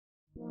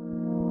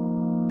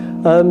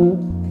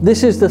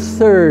This is the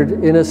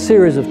third in a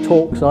series of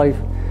talks I've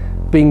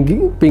been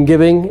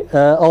giving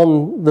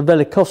on the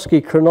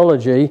Velikovsky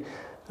chronology.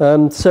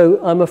 So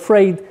I'm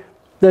afraid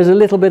there's a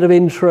little bit of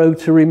intro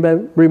to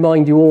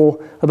remind you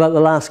all about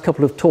the last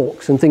couple of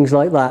talks and things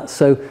like that.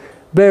 So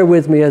bear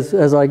with me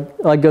as I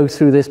go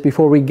through this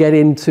before we get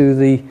into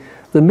the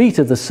meat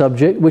of the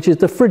subject, which is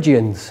the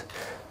Phrygians.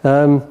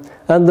 And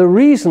the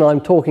reason I'm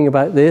talking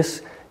about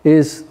this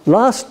is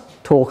last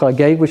talk I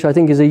gave, which I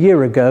think is a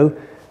year ago,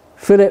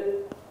 Philip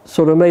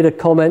sort of made a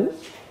comment,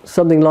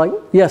 something like,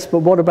 yes, but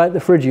what about the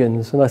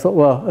Phrygians? And I thought,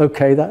 well,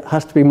 okay, that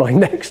has to be my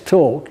next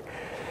talk.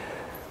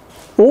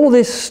 All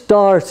this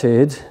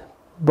started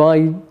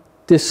by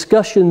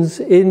discussions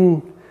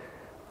in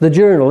the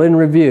journal, in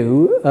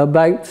review,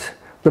 about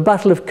the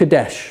Battle of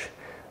Kadesh.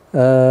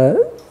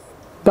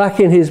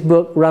 Back in his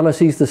book,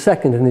 Ramesses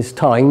II in his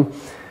time,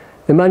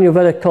 Emanuel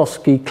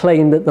Velikovsky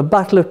claimed that the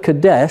Battle of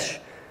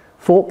Kadesh,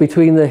 fought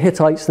between the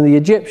Hittites and the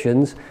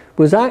Egyptians,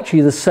 was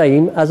actually the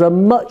same as a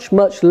much,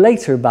 much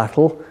later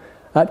battle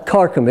at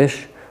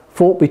Carchemish,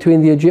 fought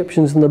between the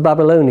Egyptians and the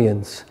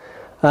Babylonians.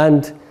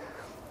 And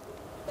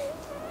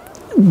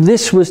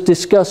this was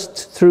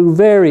discussed through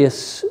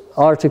various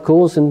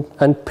articles and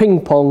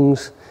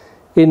ping-pongs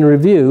in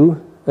review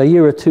a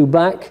year or two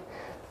back.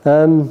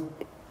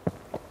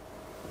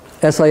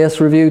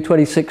 SIS Review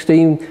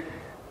 2016,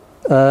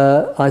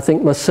 I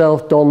think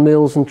myself, Don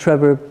Mills and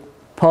Trevor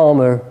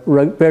Palmer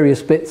wrote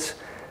various bits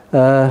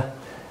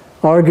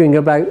arguing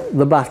about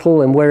the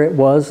battle and where it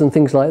was and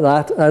things like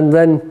that. And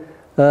then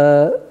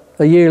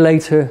a year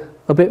later,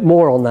 a bit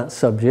more on that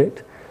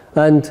subject.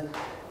 And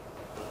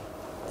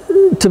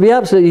to be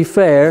absolutely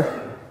fair,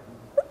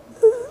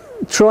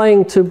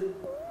 trying to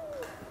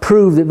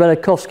prove that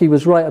Velikovsky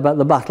was right about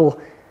the battle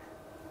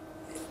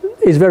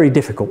is very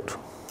difficult.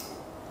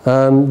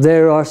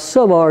 There are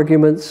some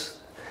arguments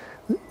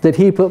that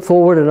he put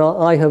forward and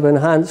I have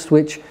enhanced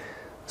which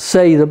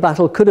say the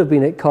battle could have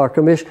been at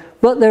Carchemish,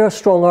 but there are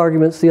strong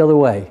arguments the other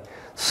way.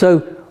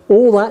 So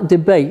all that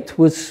debate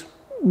was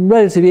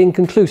relatively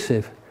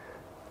inconclusive.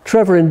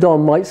 Trevor and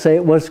Don might say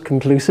it was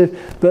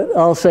conclusive, but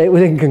I'll say it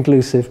was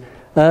inconclusive.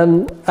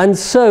 And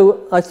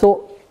so I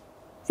thought,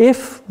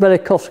 if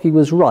Velikovsky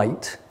was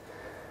right,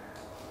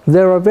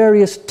 there are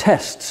various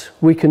tests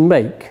we can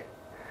make.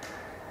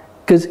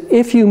 Because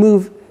if you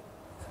move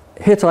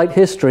Hittite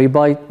history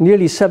by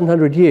nearly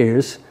 700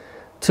 years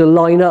to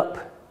line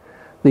up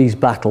these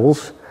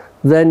battles,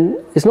 then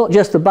it's not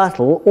just the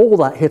battle, all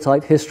that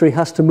Hittite history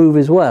has to move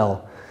as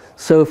well.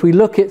 So if we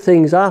look at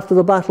things after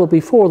the battle,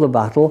 before the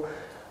battle,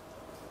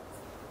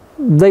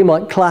 they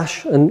might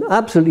clash and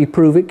absolutely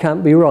prove it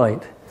can't be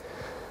right.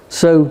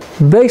 So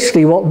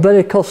basically what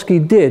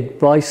Velikovsky did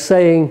by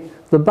saying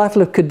the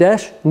Battle of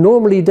Kadesh,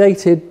 normally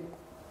dated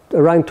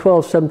around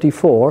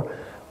 1274,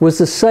 was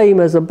the same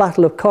as the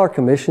Battle of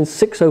Carchemish in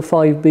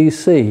 605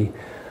 BC.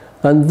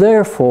 And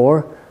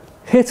therefore,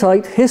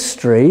 Hittite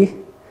history,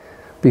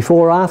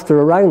 before or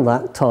after around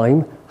that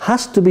time,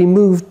 has to be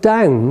moved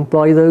down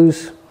by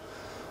those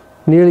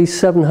nearly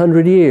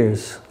 700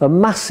 years, a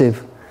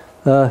massive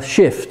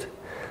shift.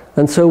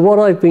 And so what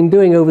I've been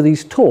doing over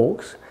these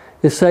talks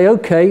is say,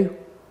 okay,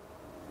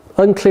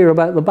 unclear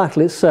about the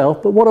battle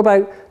itself, but what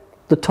about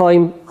the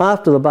time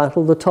after the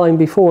battle, the time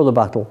before the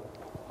battle?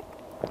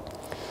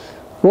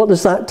 What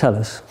does that tell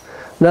us?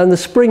 Now in the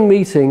spring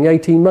meeting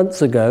 18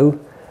 months ago,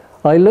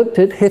 I looked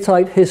at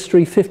Hittite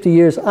history 50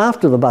 years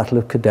after the Battle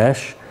of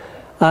Kadesh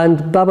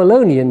and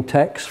Babylonian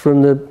texts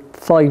from the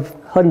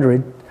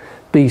 500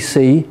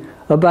 BC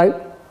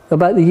about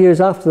the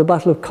years after the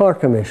Battle of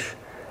Carchemish.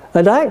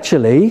 And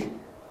actually,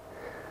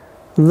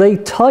 they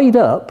tied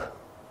up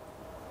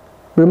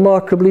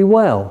remarkably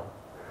well.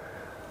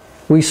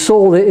 We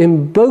saw that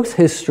in both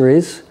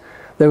histories,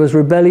 there was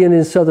rebellion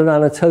in southern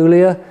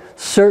Anatolia.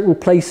 Certain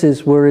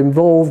places were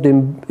involved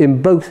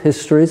in both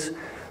histories.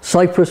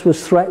 Cyprus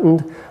was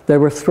threatened. There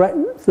were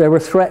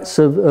threats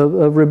of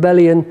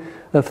rebellion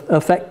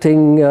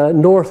affecting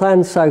north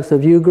and south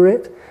of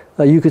Ugarit.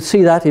 You could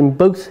see that in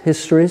both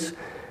histories.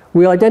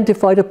 We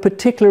identified a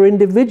particular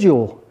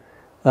individual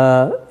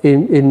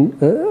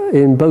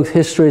in both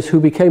histories who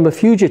became a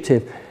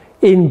fugitive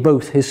in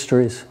both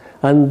histories,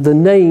 and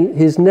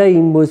his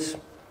name was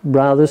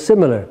rather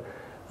similar.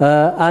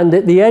 And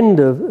at the end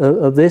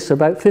of this,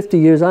 about 50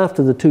 years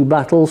after the two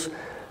battles,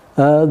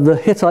 the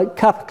Hittite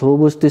capital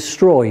was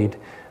destroyed.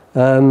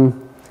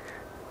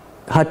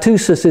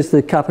 Hattusis is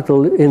the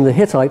capital in the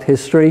Hittite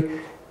history.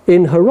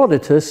 In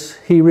Herodotus,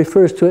 he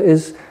refers to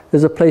it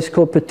as a place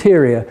called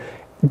Pteria.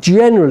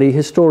 Generally,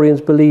 historians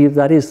believe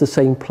that is the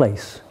same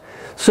place.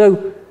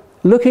 So,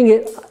 looking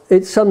at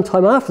it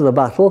sometime after the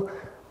battle,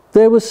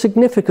 there was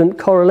significant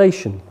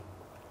correlation.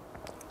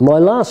 My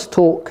last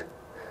talk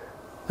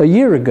a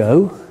year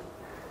ago,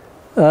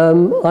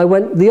 I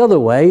went the other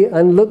way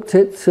and looked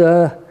at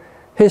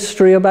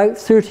history about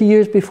 30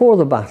 years before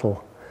the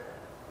battle.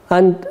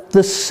 And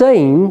the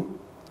same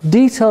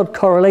detailed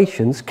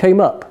correlations came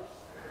up.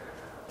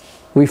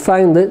 We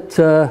found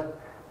that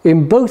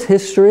in both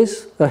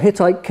histories, a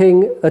Hittite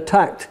king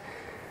attacked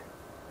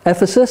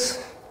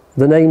Ephesus,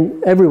 the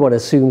name, everyone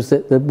assumes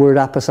that the word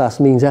Apissas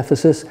means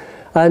Ephesus,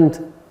 and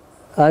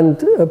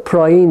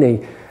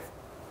Priene.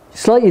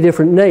 Slightly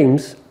different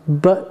names,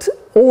 but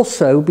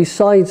also,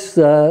 besides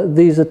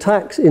these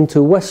attacks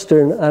into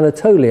western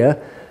Anatolia,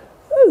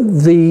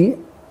 the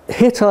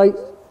Hittite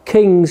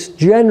king's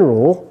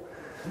general,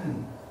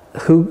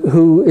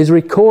 who is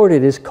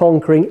recorded as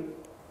conquering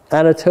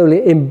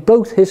Anatolia in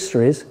both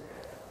histories,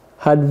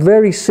 had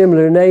very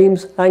similar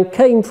names and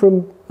came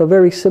from a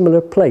very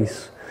similar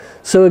place.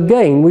 So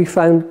again, we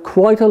found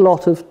quite a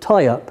lot of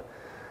tie-up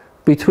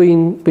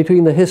between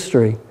the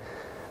history.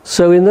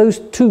 So in those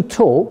two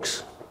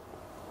talks,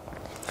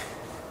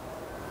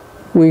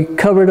 we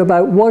covered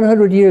about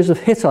 100 years of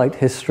Hittite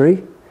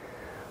history,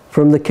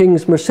 from the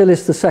kings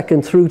Mercillus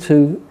II through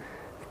to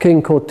a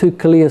king called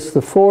Tucalius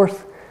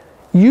IV,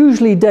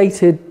 usually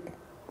dated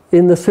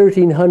in the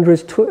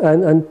 1300s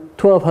and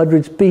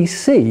 1200s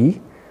BC,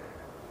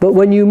 but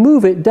when you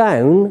move it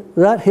down,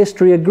 that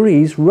history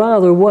agrees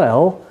rather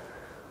well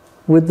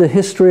with the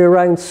history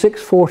around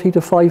 640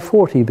 to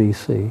 540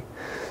 BC.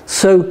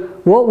 So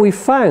what we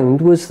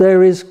found was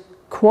there is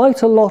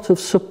quite a lot of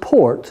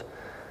support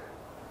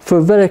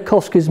for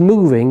Velikovsky's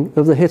moving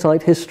of the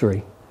Hittite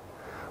history.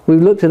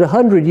 We've looked at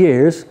 100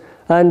 years,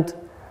 and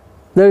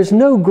there's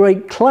no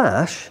great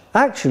clash.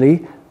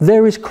 Actually,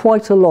 there is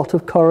quite a lot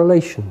of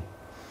correlation.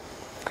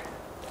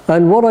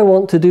 And what I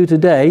want to do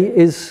today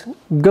is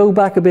go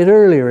back a bit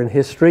earlier in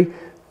history,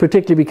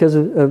 particularly because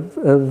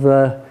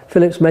of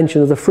Philip's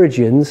mention of the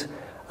Phrygians,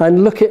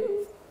 and look at,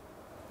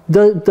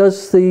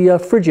 does the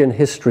Phrygian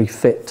history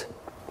fit?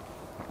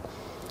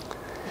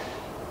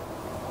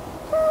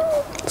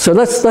 So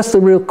that's the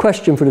real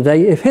question for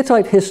today. If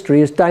Hittite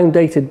history is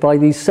downdated by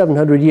these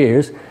 700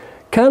 years,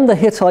 can the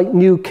Hittite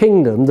New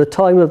Kingdom, the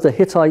time of the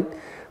Hittite,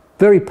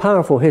 very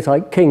powerful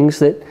Hittite kings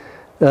that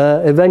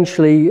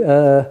eventually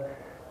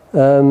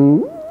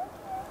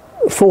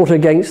fought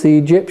against the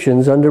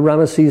Egyptians under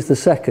Ramesses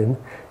II,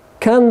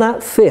 can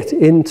that fit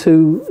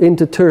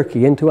into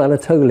Turkey, into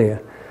Anatolia?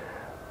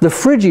 The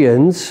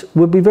Phrygians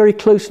would be very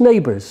close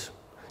neighbours,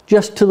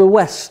 just to the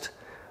west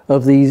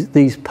of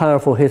these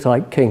powerful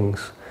Hittite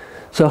kings.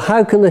 So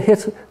how can the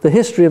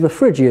history of the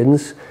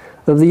Phrygians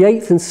of the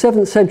 8th and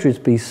 7th centuries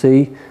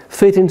BC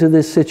fit into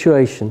this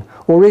situation?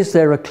 Or is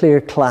there a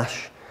clear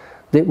clash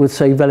that would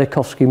say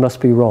Velikovsky must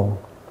be wrong?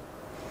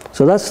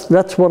 So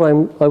that's what I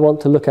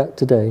want to look at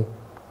today.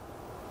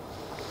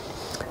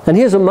 And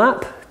here's a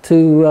map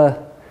to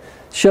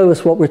show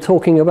us what we're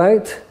talking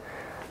about.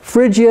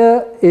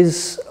 Phrygia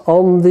is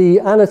on the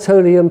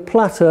Anatolian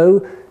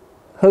plateau.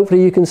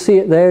 Hopefully you can see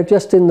it there,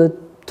 just in the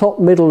top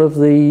middle of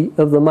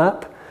the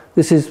map.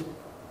 This is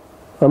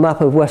a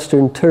map of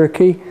Western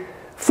Turkey.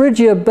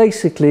 Phrygia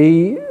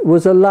basically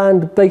was a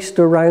land based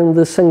around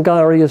the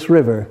Sangarius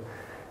River.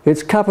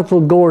 Its capital,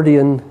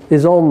 Gordion,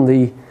 is on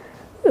the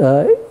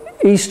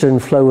eastern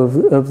flow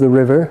of the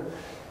river.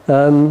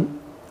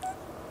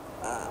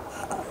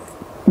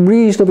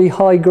 Reasonably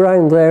high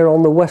ground there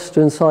on the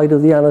western side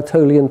of the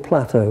Anatolian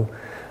plateau.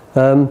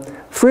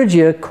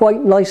 Phrygia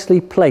quite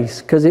nicely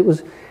placed, because it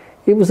was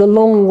a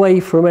long way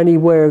from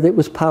anywhere that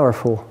was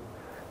powerful,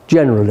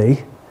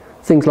 generally.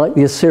 Things like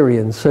the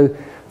Assyrians. So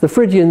the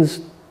Phrygians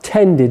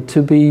tended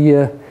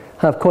to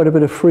have quite a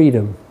bit of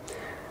freedom.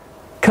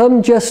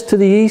 Come just to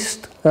the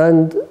east,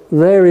 and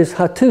there is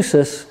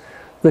Hattusis,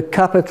 the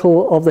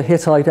capital of the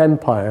Hittite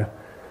Empire.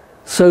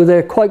 So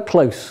they're quite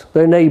close,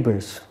 they're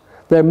neighbours.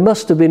 There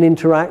must have been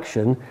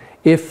interaction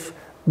if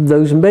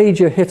those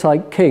major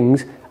Hittite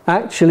kings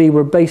actually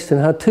were based in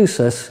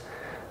Hattusis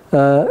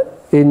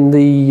in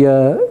the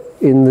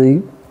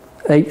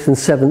 8th and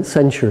 7th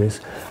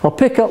centuries. I'll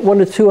pick up one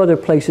or two other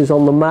places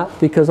on the map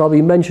because I'll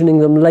be mentioning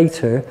them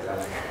later.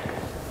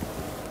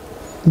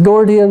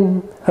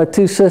 Gordion,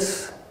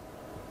 Hattusis,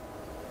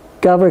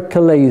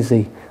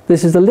 Gavarkalesi.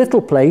 This is a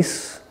little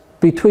place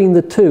between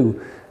the two,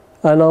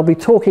 and I'll be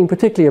talking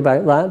particularly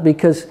about that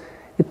because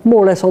it's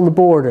more or less on the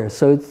border,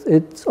 so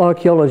its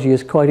archaeology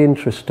is quite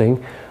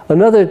interesting.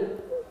 Another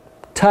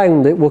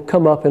town that will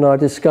come up in our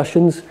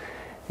discussions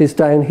is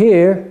down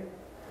here,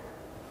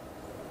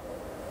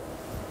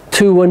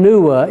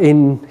 Tuwanua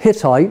in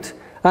Hittite.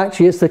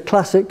 Actually, it's the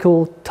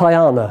classical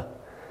Tyana.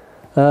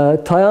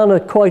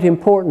 Tyana, quite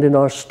important in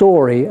our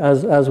story,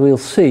 as we'll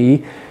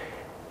see.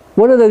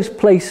 One of those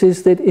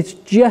places that it's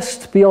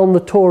just beyond the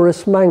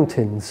Taurus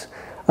Mountains,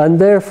 and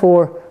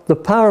therefore the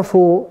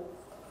powerful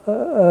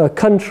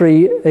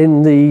country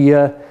in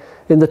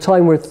the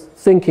time we're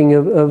thinking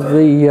of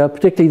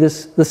particularly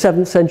the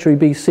 7th century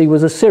BC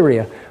was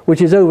Assyria,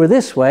 which is over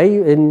this way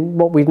in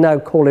what we now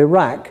call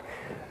Iraq.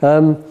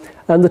 And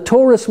the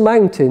Taurus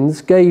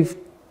Mountains gave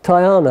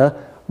Tyana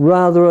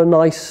rather a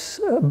nice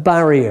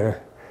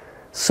barrier.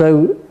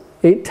 So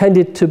it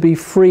tended to be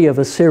free of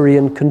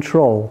Assyrian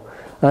control.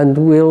 And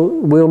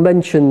we'll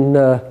mention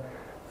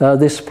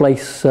this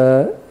place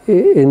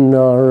in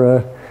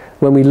our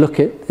when we look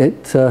at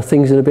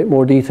things in a bit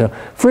more detail.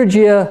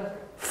 Phrygia,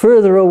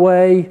 further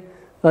away,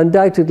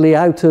 undoubtedly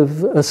out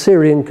of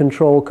Assyrian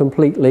control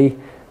completely,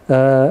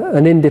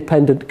 an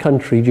independent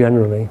country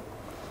generally.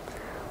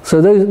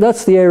 So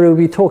that's the area we'll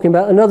be talking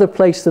about. Another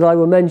place that I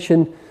will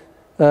mention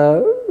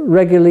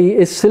regularly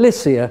is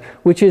Cilicia,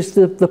 which is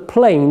the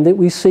plain that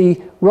we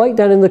see right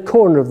down in the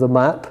corner of the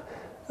map,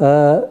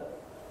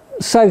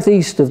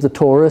 southeast of the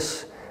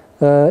Taurus.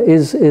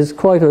 Is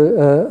quite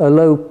a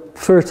low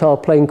fertile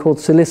plain called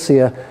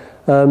Cilicia,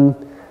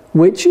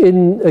 which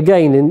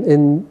again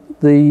in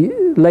the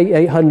late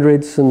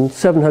 800s and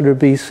 700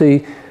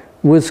 BC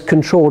was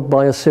controlled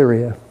by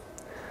Assyria,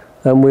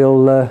 and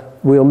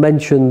we'll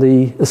mention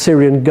the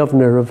Assyrian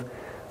governor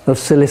of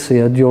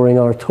Cilicia during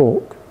our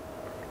talk.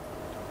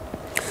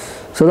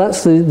 So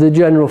that's the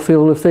general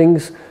field of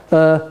things.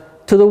 To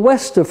the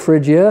west of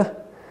Phrygia,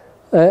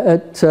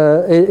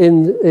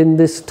 in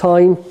this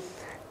time,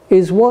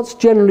 is what's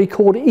generally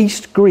called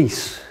East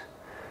Greece,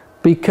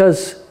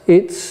 because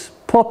it's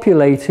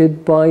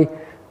populated by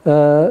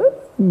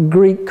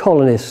Greek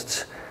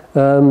colonists,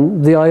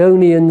 the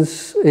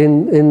Ionians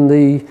in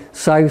the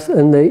south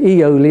and the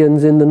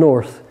Aeolians in the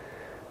north.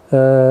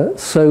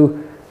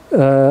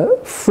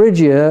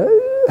 Phrygia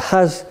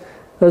has,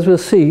 as we'll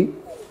see,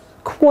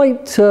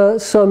 quite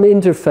some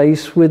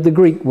interface with the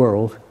Greek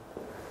world.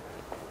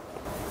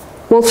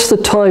 What's the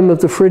time of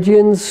the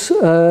Phrygians?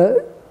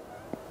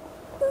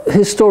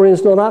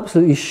 Historians not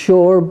absolutely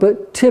sure,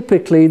 but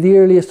typically the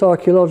earliest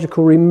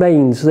archaeological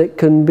remains that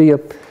can be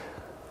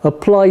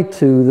applied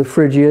to the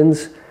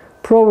Phrygians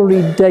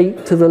probably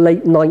date to the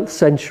late 9th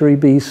century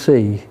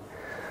BC.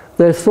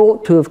 They're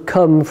thought to have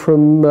come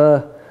from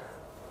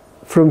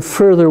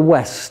further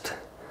west,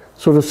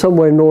 sort of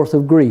somewhere north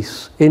of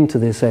Greece, into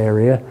this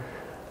area.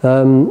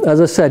 As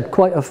I said,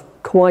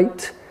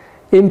 quite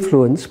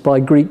influenced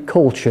by Greek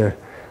culture.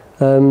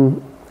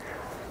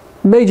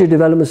 Major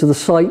developments of the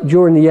site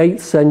during the 8th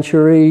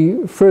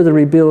century, further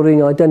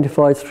rebuilding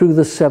identified through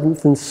the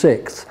 7th and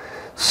 6th.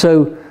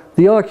 So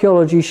the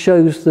archaeology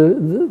shows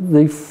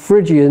the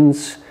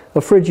Phrygians,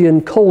 a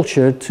Phrygian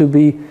culture to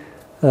be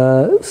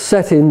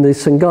set in the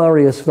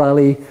Sangarius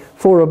Valley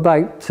for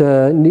about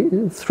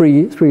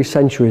three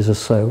centuries or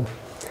so.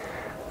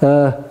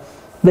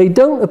 They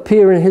don't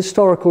appear in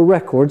historical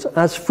records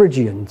as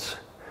Phrygians.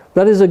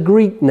 That is a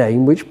Greek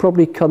name which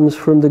probably comes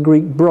from the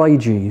Greek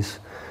Phryges.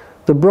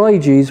 The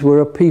Phryges were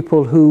a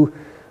people who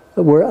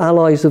were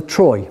allies of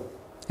Troy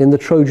in the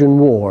Trojan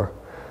War.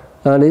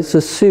 And it's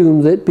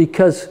assumed that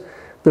because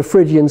the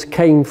Phrygians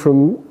came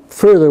from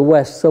further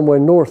west, somewhere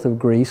north of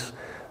Greece,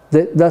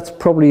 that's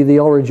probably the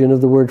origin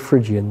of the word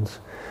Phrygians.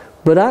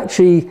 But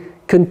actually,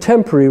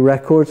 contemporary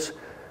records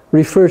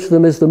refer to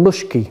them as the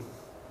Mushki,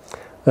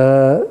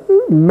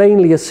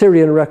 mainly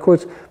Assyrian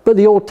records, but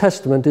the Old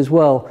Testament as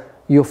well,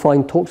 you'll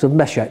find talks of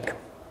Meshech,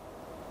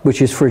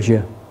 which is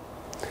Phrygia.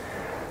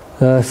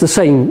 It's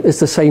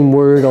the same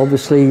word,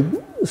 obviously,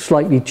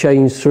 slightly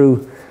changed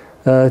through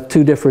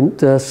two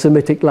different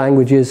Semitic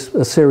languages,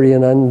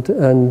 Assyrian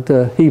and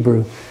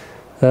Hebrew.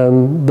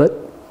 But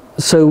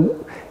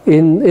so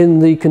in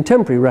the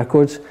contemporary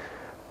records,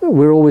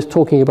 we're always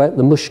talking about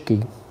the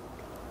Mushki.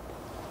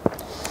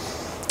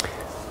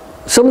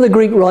 Some of the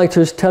Greek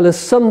writers tell us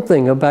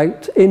something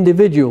about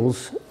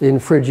individuals in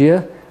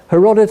Phrygia.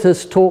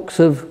 Herodotus talks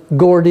of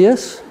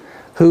Gordius,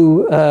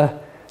 who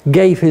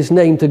gave his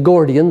name to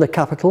Gordian, the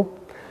capital,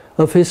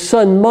 of his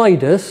son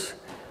Midas,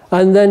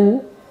 and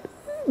then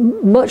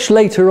much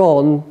later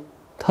on,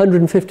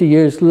 150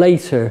 years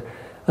later,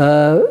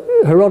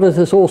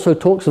 Herodotus also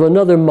talks of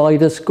another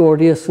Midas,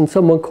 Gordius, and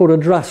someone called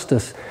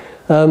Adrastus.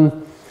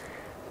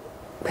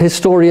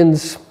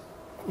 Historians,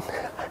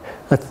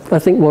 I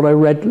think what I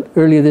read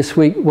earlier this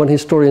week, one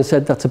historian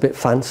said that's a bit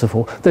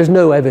fanciful. There's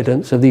no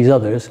evidence of these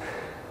others.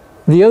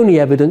 The only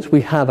evidence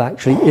we have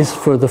actually is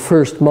for the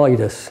first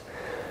Midas.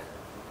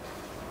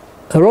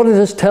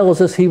 Herodotus tells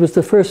us he was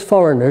the first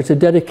foreigner to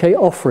dedicate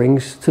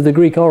offerings to the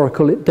Greek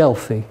oracle at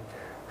Delphi.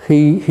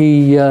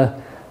 He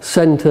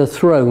sent a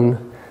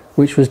throne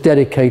which was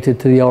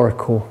dedicated to the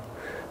oracle.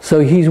 So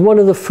he's one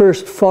of the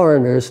first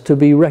foreigners to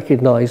be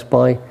recognized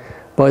by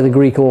the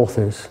Greek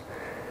authors.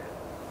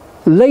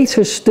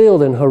 Later still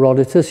than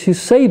Herodotus,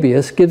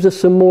 Eusebius gives us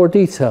some more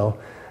detail.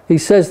 He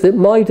says that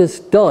Midas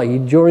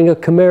died during a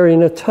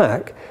Cimmerian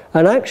attack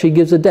and actually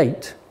gives a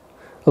date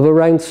of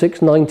around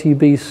 690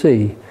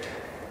 BC.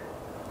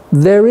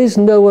 There is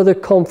no other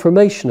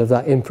confirmation of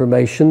that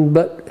information,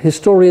 but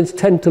historians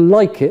tend to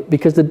like it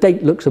because the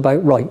date looks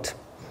about right.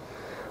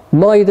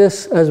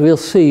 Midas, as we'll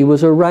see,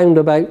 was around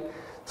about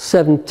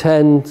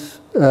 710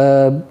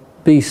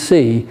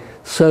 BC,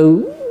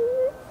 so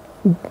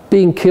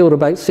being killed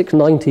about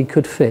 690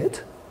 could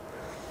fit.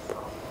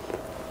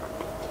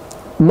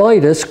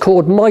 Midas,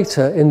 called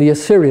Mita in the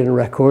Assyrian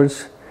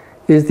records,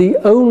 is the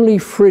only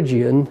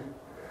Phrygian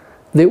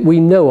that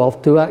we know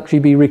of to actually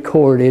be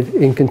recorded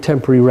in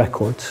contemporary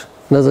records.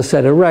 And as I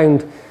said,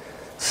 around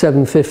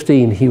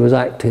 715 he was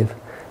active.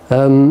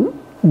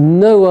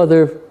 No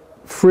other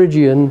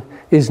Phrygian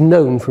is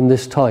known from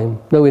this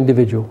time, no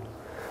individual.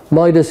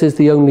 Midas is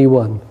the only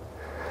one.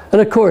 And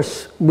of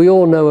course, we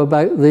all know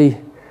about the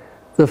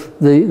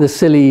the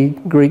silly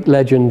Greek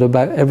legend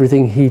about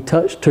everything he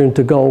touched turned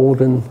to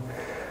gold, and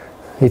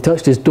he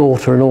touched his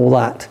daughter and all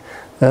that.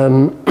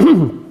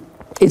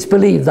 It's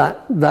believed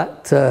that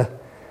that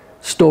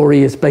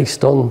story is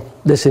based on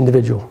this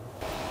individual.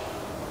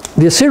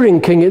 The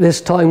Assyrian king at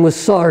this time was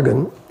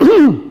Sargon,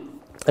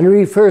 and he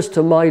refers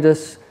to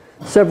Midas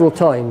several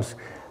times.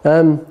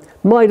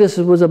 Midas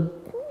was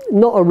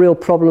not a real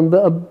problem,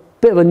 but a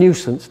bit of a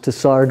nuisance to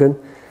Sargon.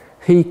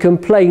 He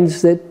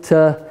complains that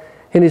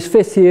in his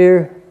 5th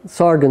year,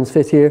 Sargon's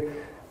 5th year,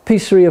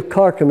 Pisari of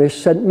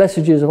Carchemish sent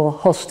messages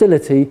of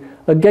hostility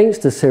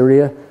against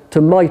Assyria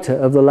to Mita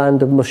of the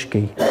land of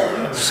Mushki.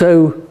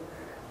 So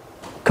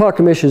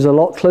Carchemish is a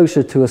lot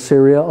closer to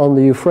Assyria on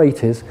the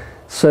Euphrates,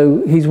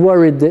 so he's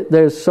worried that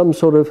there's some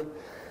sort of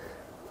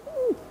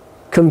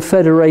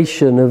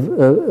confederation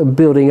of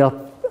building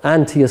up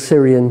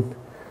anti-Assyrian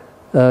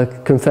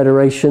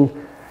confederation.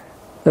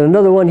 And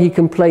another one, he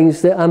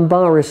complains that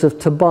Ambaris of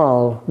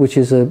Tabal, which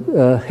is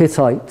a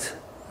Hittite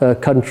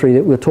country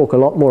that we'll talk a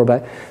lot more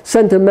about,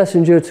 sent a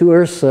messenger to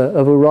Ursa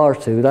of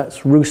Urartu, that's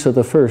Rusa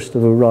the First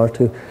of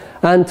Urartu,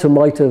 and to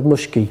Mita of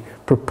Mushki,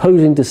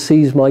 proposing to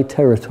seize my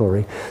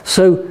territory.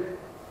 So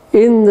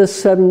in the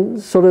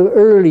sort of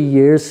early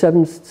years,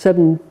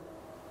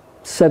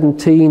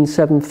 717,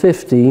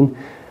 715,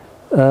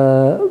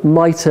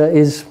 Mita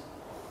is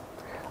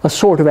a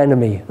sort of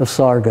enemy of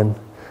Sargon,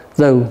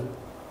 though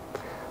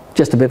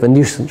just a bit of a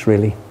nuisance,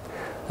 really.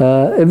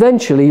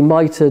 Eventually,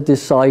 Mita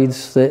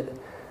decides that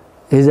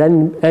his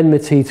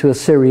enmity to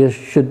Assyria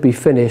should be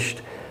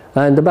finished,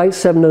 and about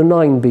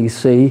 709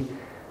 BC,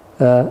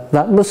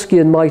 that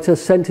Muskian Mita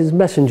sent his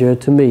messenger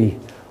to me,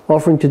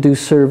 offering to do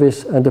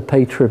service and to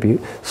pay tribute.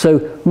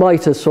 So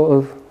Mita sort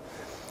of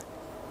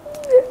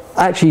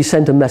actually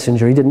sent a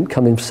messenger, he didn't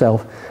come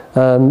himself,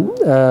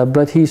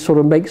 but he sort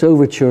of makes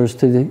overtures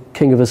to the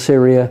king of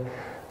Assyria,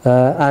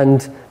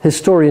 and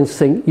historians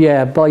think,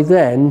 yeah, by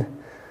then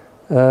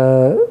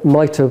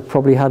Mita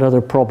probably had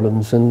other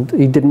problems, and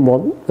he didn't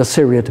want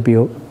Assyria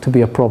to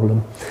be a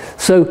problem.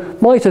 So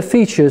Mita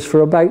features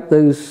for about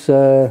those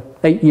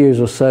 8 years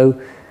or so,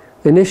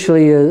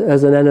 initially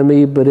as an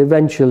enemy, but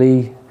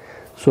eventually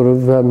sort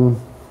of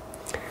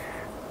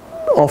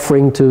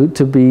offering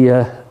to be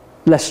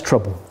less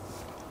trouble.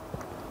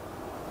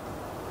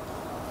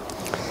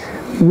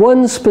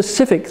 One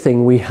specific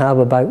thing we have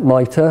about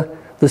Mita,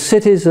 the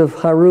cities of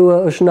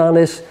Harua,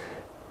 Ushnanis,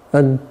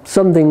 and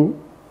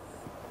something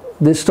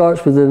that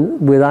starts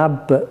with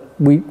Ab, but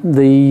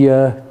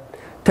the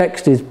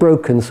text is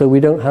broken, so we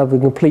don't have the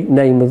complete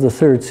name of the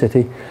third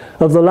city.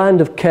 Of the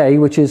land of Kay,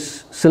 which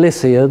is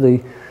Cilicia,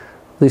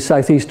 the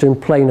southeastern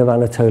plain of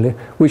Anatolia,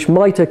 which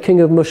Mita,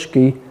 king of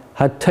Mushki,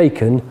 had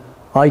taken,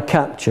 I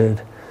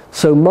captured.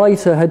 So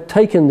Mita had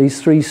taken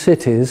these 3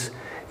 cities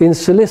in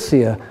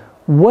Cilicia,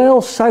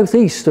 well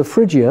southeast of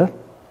Phrygia,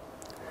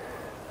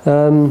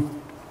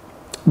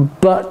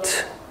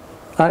 but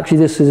actually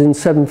this is in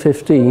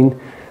 715,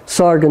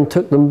 Sargon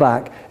took them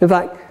back. In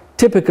fact,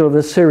 typical of an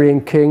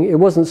Assyrian king, it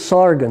wasn't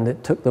Sargon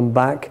that took them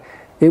back,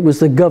 it was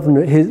the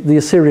governor, the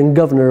Assyrian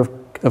governor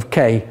of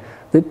Kay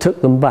that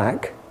took them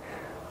back.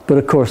 But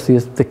of course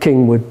the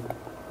king would,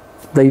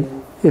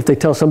 if they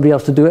tell somebody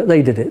else to do it,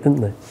 they did it,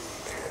 didn't they?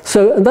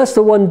 So, and that's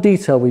the one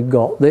detail we've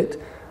got, that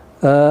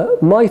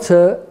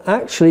Mita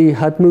actually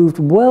had moved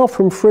well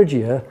from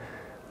Phrygia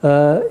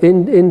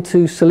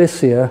into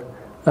Cilicia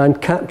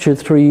and captured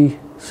 3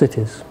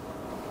 cities.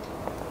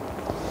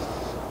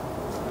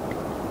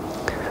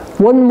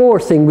 One more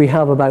thing we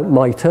have about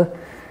Mita,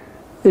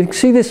 you can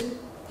see this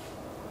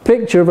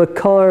picture of a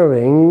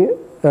carving,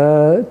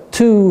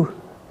 2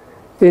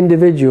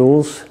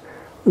 individuals.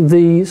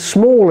 The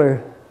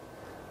smaller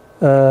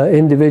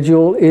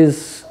individual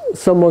is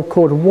someone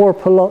called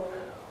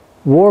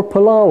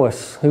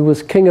Warpalawas, who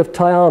was king of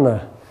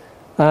Tyana,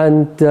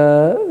 and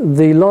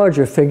the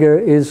larger figure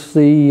is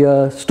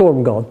the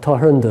storm god,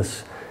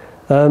 Tarhundas.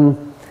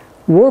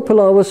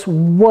 Warpalawas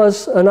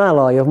was an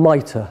ally of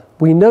Mita.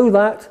 We know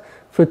that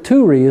for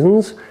 2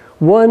 reasons.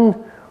 One,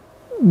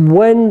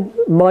 when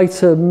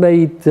Mita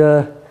made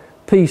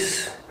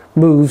peace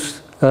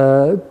moves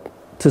to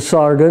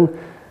Sargon,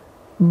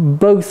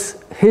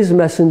 both his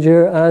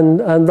messenger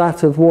and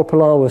that of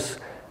Warpalawas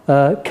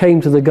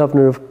came to the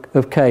governor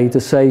of Kay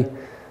to say,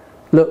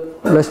 look,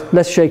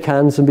 let's shake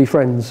hands and be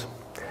friends.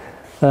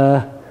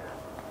 The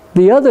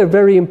other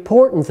very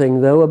important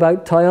thing, though,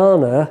 about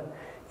Tyana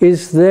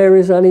is there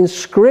is an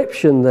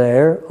inscription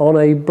there on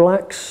a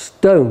black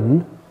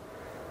stone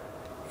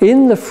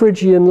in the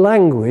Phrygian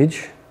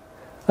language,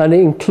 and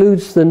it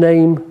includes the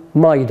name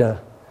Mida,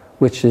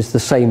 which is the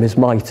same as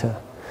Mita.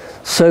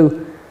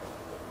 So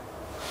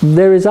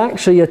there is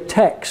actually a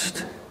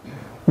text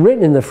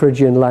written in the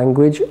Phrygian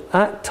language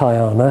at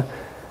Tyana,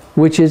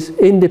 which is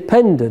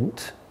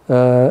independent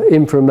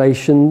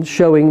information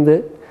showing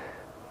that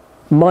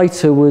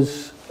Mita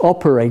was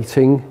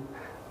operating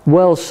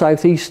well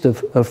southeast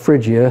of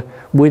Phrygia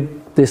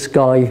with this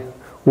guy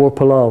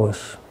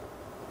Warpalawas.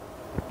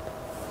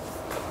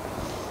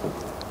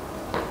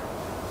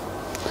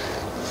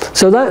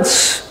 So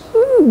that's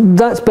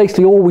that's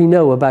basically all we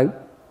know about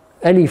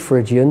any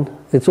Phrygian.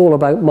 It's all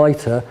about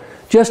Mita.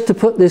 Just to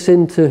put this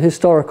into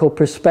historical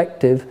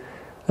perspective,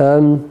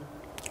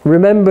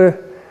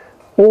 remember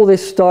all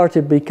this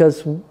started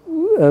because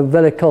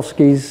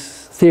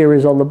Velikovsky's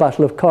theories on the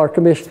Battle of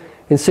Carchemish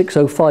in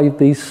 605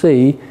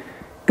 BC.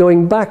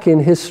 Going back in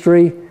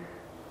history,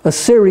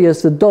 Assyria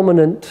is the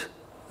dominant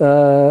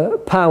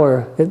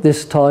power at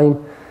this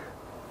time.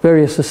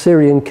 Various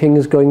Assyrian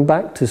kings going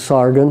back to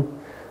Sargon,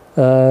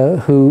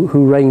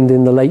 who reigned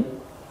in the late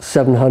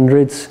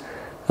 700s.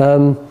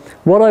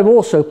 What I've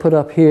also put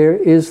up here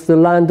is the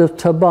land of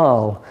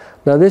Tabal.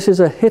 Now this is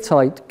a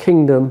Hittite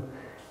kingdom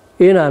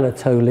in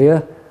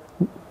Anatolia.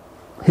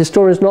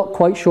 Historians not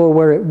quite sure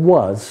where it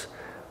was,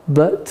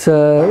 but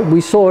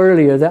we saw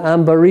earlier that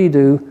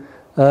Ambaridu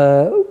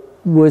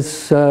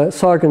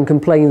Sargon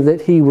complained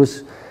that he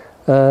was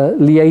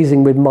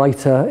liaising with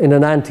Mita in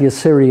an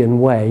anti-Assyrian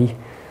way.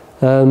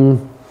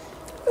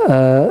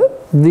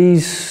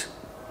 These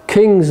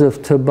kings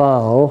of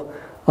Tabal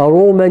are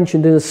all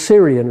mentioned in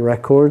Assyrian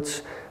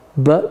records,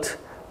 but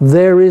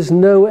there is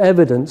no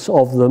evidence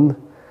of them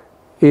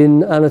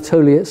in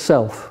Anatolia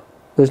itself.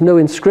 There's no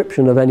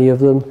inscription of any of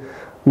them,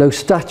 no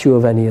statue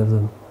of any of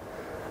them.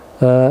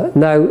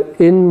 Now,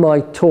 in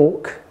my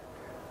talk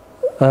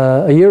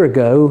a year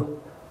ago,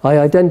 I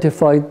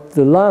identified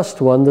the last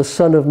one, the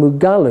son of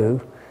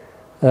Mugalu.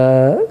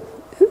 The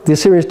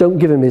Assyrians don't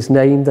give him his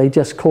name, they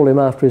just call him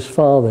after his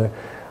father.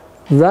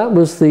 That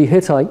was the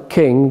Hittite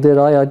king that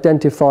I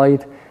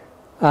identified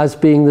as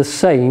being the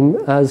same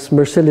as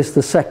Mercilus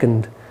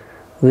II,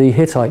 the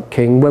Hittite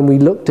king, when we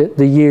looked at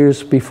the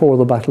years before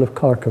the Battle of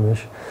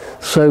Carchemish.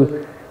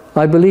 So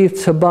I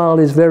believe Tabal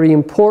is very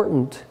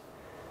important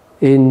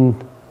in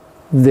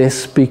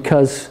this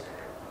because,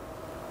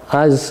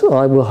 as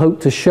I will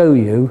hope to show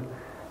you,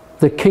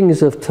 the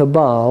kings of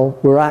Tabal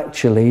were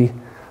actually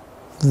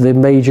the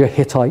major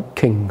Hittite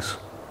kings.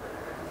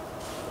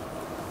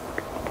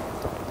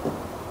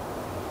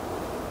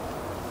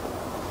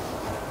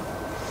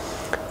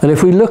 And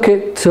if we look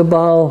at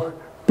Tabal,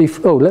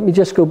 let me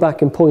just go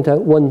back and point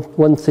out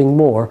one thing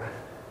more.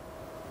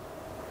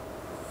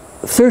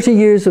 30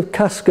 years of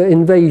Casca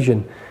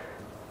invasion.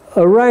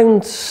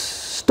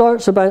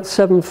 Starts about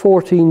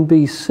 714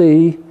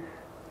 BC,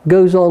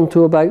 goes on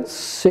to about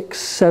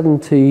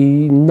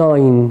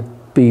 679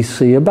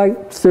 BC,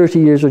 about 30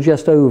 years or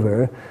just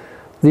over.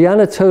 The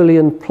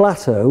Anatolian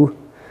plateau,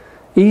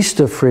 east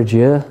of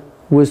Phrygia,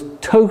 was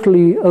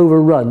totally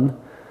overrun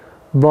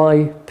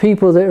by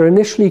people that are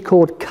initially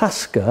called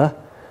Casca,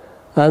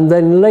 and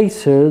then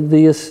later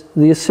the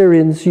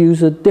Assyrians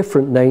use a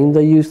different name.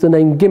 They use the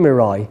name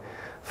Gimmerai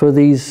for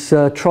these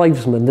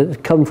tribesmen that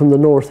had come from the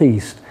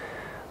northeast.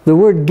 The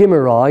word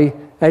Gimmerai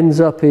ends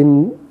up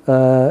in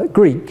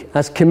Greek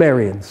as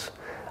Cimmerians,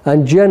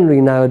 and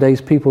generally nowadays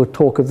people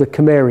talk of the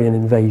Cimmerian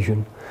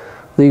invasion.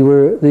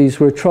 These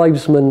were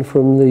tribesmen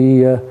from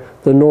the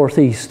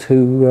northeast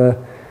who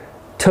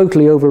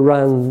totally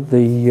overran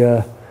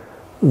the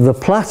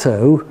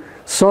plateau.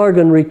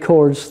 Sargon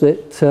records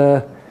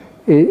that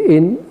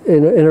in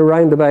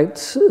around about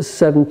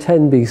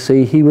 710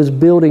 BC, he was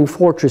building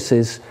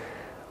fortresses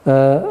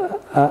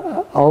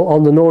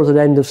on the northern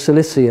end of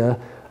Cilicia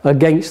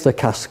against the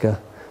Casca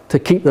to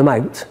keep them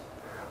out.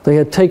 They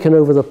had taken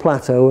over the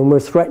plateau and were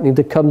threatening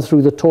to come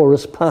through the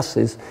Taurus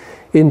passes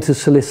into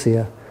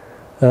Cilicia.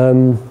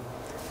 So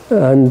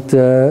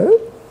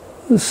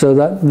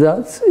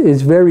that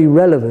is very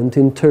relevant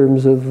in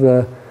terms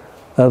of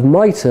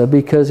Mita,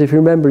 because if you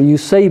remember,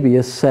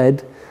 Eusebius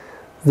said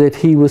that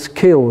he was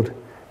killed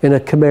in a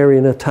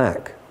Cimmerian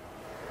attack.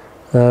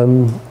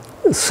 From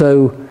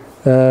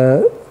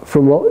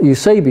what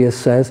Eusebius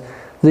says,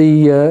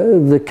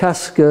 the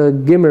Casca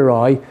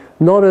Gimmerai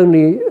not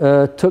only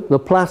took the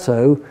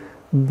plateau,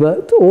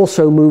 but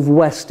also moved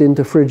west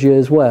into Phrygia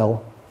as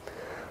well.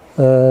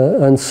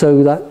 And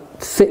so that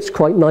fits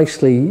quite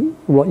nicely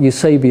what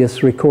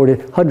Eusebius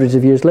recorded hundreds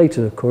of years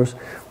later, of course,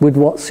 with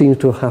what seems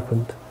to have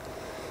happened.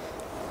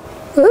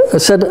 I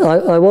said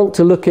I want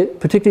to look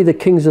at particularly the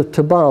kings of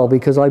Tabal,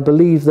 because I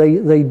believe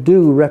they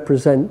do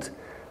represent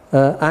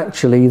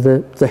actually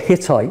the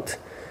Hittite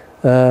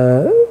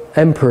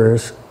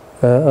emperors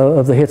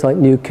of the Hittite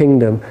New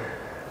Kingdom.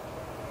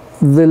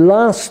 The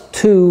last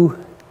two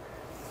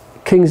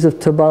kings of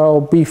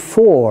Tabal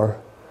before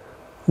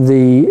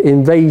the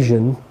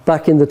invasion,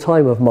 back in the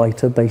time of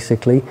Mita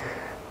basically,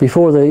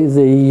 before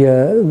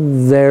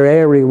their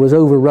area was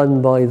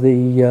overrun by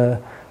the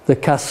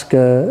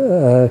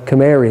Casca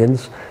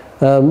Cimmerians,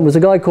 was a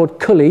guy called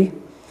Cully,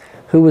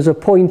 who was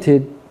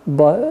appointed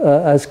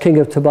as king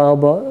of Tabal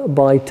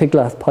by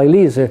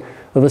Tiglath-Pileser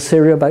of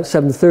Assyria about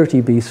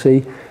 730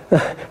 BC.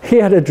 He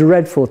had a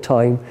dreadful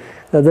time.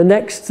 The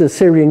next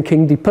Assyrian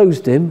king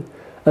deposed him,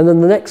 and then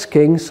the next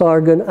king,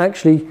 Sargon,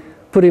 actually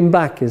put him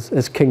back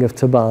as king of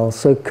Tabal.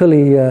 So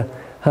Cully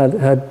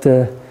had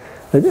a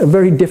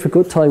very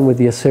difficult time with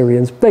the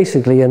Assyrians,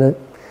 basically an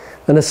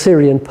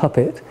Assyrian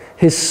puppet.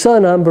 His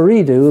son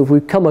Ambaridu, who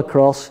we've come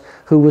across,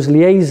 who was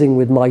liaising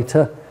with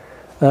Mita,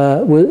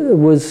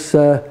 was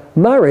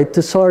married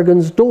to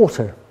Sargon's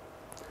daughter.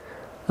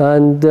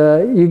 And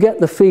you get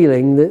the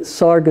feeling that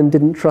Sargon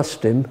didn't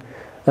trust him,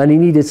 and he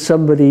needed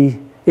somebody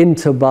in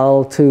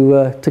Tubal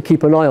to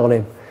keep an eye on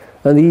him.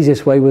 And the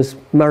easiest way was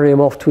marry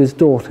him off to his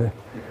daughter.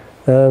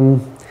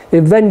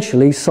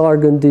 Eventually,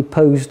 Sargon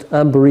deposed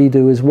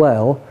Amberidu as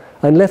well,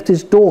 and left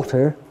his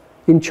daughter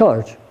in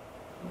charge.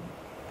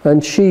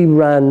 And she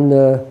ran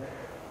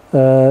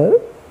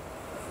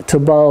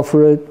Tubal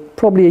for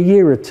probably a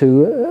year or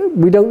two.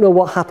 We don't know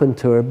what happened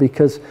to her,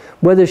 because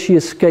whether she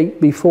escaped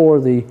before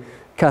the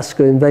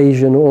Casca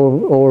invasion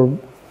or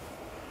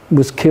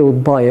was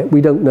killed by it,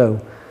 we don't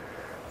know.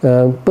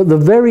 But the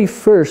very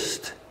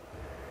first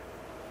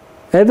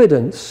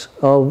evidence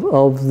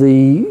of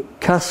the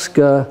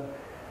Casca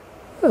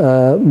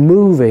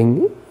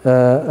moving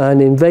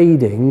and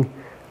invading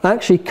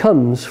actually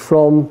comes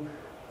from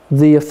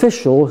the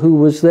official who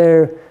was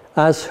there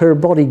as her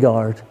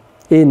bodyguard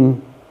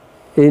in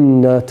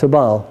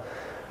Tubal.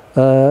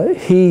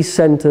 He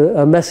sent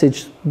a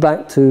message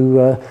back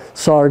to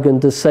Sargon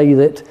to say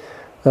that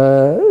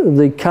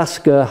the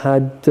Casca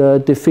had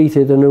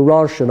defeated an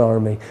Urartian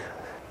army,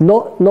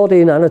 not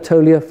in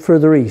Anatolia,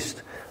 further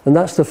east. And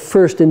that's the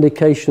first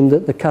indication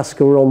that the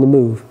Casca were on the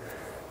move.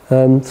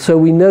 So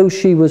we know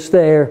she was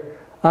there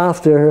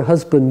after her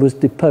husband was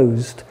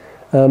deposed,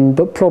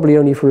 but probably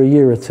only for a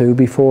year or two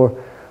before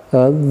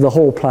the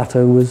whole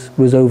plateau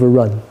was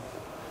overrun.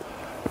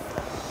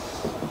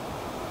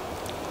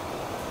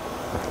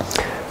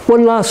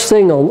 One last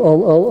thing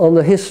on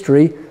the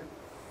history.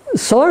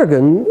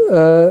 Sargon,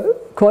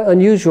 quite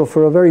unusual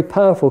for a very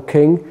powerful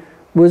king,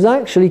 was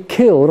actually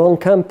killed on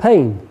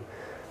campaign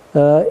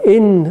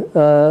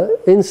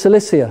in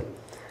Cilicia.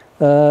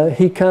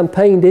 He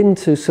campaigned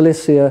into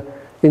Cilicia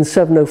in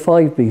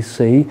 705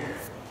 BC.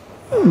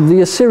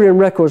 The Assyrian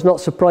records, not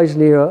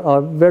surprisingly,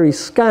 are very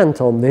scant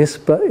on this,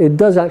 but it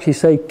does actually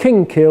say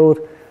king killed,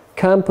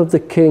 camp of the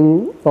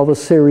king of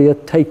Assyria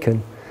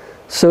taken.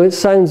 So it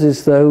sounds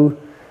as though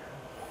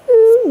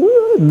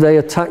they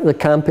attacked the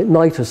camp at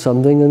night or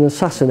something and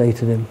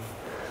assassinated him.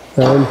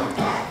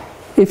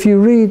 If you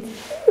read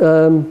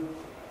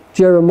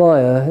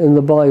Jeremiah in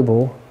the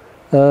Bible,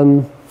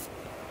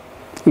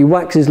 he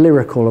waxes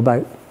lyrical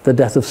about the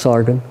death of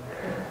Sargon,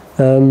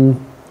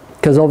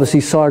 because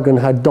obviously Sargon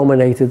had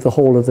dominated the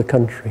whole of the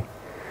country.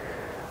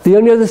 The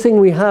only other thing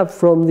we have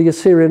from the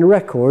Assyrian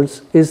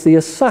records is the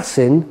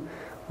assassin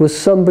was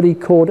somebody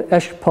called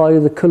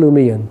Eshpai the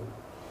Kulumian,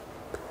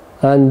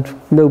 and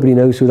nobody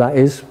knows who that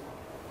is.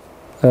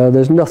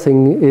 There's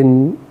nothing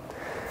in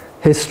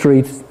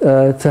history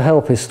to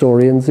help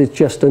historians. It's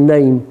just a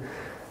name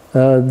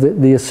that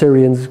the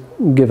Assyrians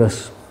give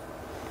us.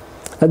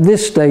 At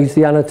this stage,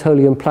 the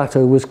Anatolian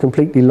plateau was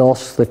completely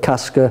lost. The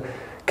Casca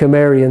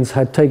Cimmerians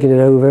had taken it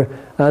over,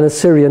 and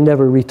Assyria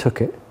never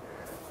retook it.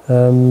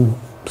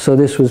 So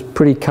this was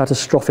pretty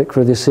catastrophic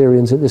for the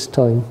Assyrians at this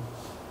time.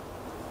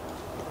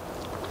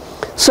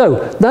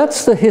 So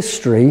that's the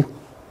history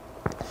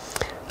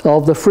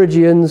of the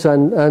Phrygians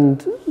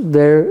and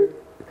their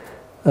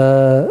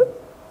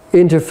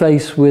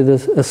interface with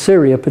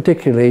Assyria,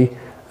 particularly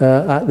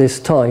at this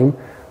time.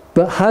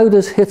 But how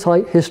does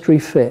Hittite history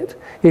fit?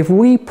 If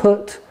we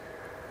put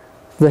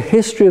the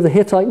history of the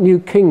Hittite New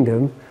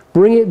Kingdom,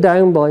 bring it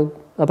down by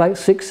about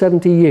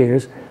 670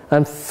 years,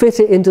 and fit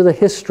it into the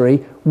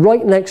history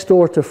right next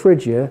door to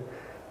Phrygia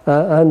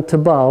and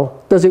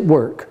Tubal, does it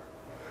work?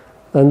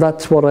 And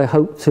that's what I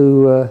hope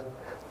to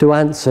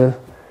answer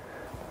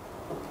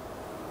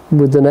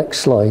with the next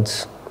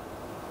slides.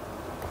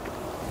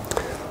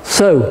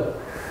 So,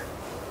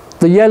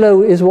 the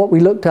yellow is what we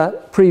looked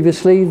at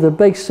previously, the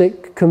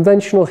basic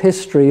conventional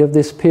history of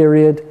this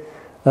period,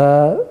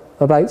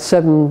 about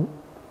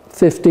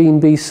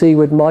 715 BC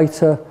with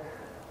Maita,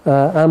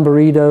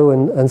 Amberido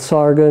and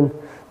Sargon.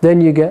 Then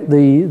you get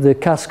the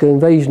Casca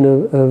invasion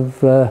of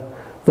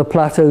the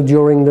plateau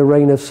during the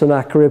reign of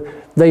Sennacherib.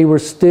 They were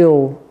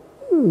still,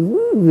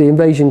 the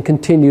invasion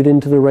continued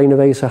into the reign of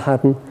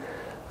Esarhaddon.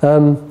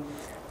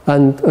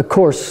 And of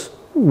course,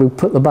 we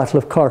put the Battle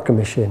of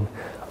Carchemish in.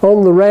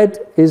 On the red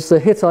is the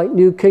Hittite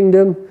New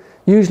Kingdom,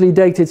 usually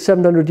dated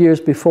 700 years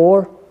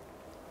before,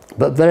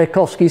 but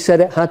Velikovsky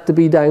said it had to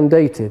be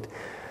downdated.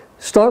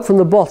 Start from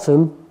the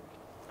bottom.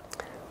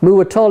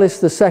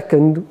 Muwatallis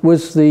II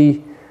was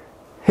the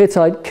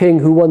Hittite king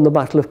who won the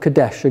Battle of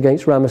Kadesh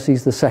against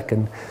Ramesses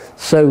II.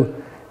 So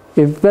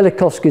if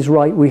Velikovsky is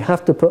right, we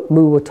have to put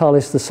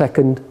Muwatallis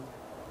II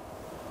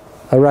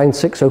around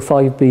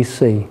 605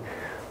 BC.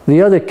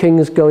 The other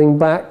kings going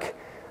back,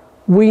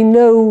 we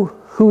know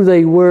who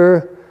they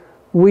were.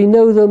 We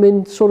know them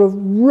in sort of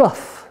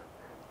rough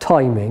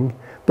timing,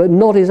 but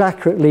not as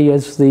accurately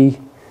as the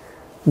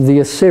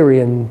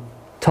Assyrian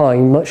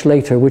time much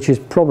later, which is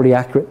probably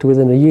accurate to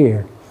within a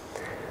year.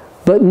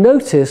 But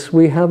notice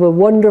we have a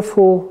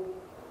wonderful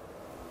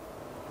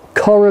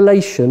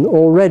correlation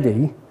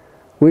already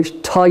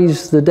which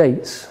ties the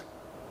dates.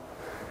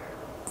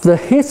 The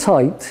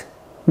Hittite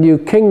New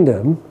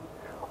Kingdom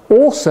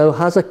also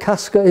has a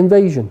Casca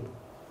invasion.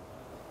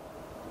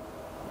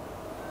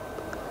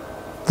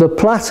 The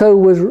plateau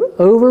was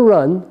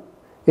overrun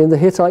in the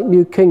Hittite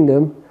New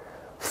Kingdom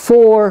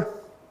for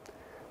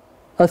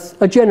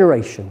a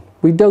generation.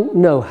 We don't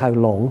know how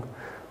long,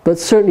 but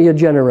certainly a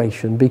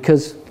generation,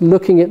 because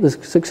looking at the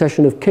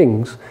succession of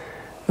kings,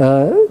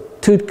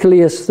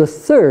 Tudkalius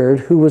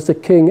III, who was the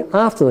king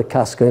after the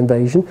Casca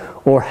invasion,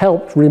 or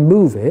helped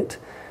remove it,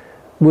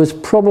 was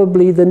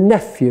probably the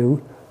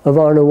nephew of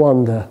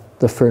Arnawanda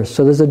I.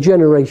 So there's a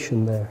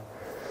generation there.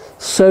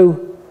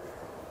 So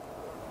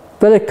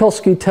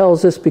Velikovsky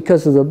tells us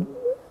because of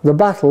the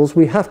battles,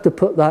 we have to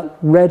put that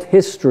red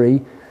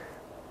history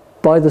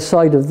by the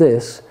side of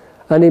this,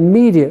 and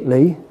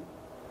immediately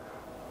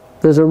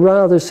there's a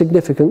rather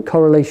significant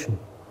correlation.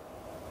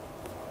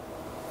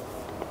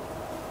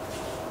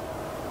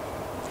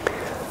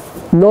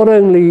 Not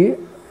only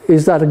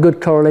is that a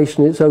good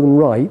correlation in its own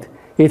right,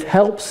 it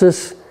helps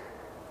us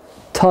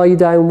tie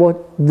down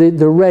what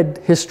the red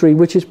history,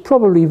 which is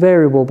probably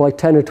variable by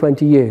 10 or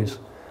 20 years.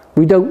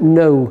 We don't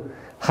know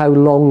how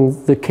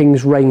long the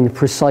kings reigned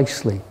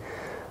precisely.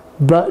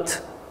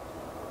 But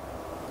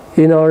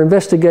in our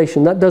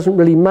investigation, that doesn't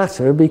really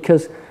matter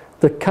because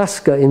the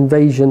Casca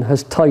invasion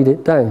has tied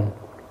it down.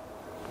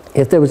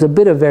 If there was a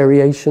bit of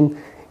variation,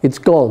 it's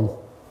gone.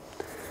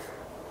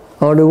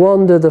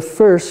 Arnawanda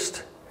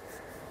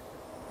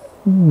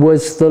I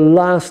was the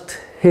last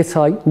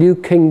Hittite New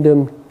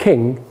Kingdom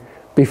king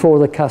before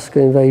the Casca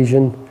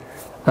invasion.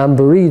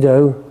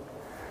 Ambaridu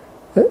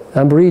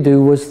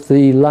was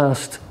the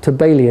last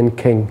Tubalian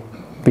king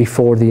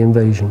before the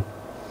invasion.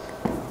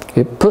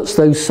 It puts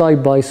those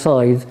side by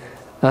side,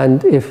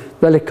 and if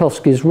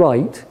Velikovsky is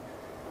right,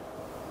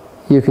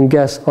 you can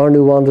guess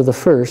Arnawanda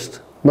I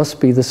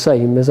must be the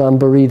same as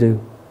Ambaridu.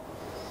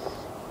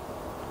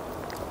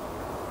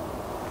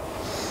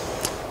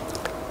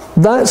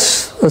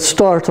 That's a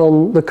start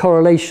on the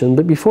correlation,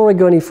 but before I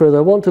go any further,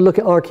 I want to look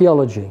at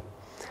archaeology.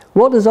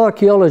 What does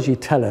archaeology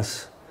tell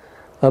us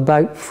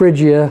about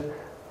Phrygia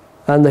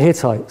and the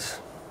Hittites?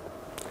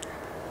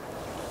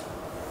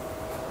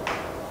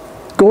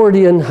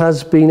 Gordian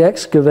has been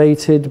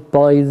excavated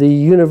by the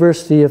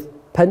University of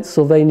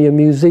Pennsylvania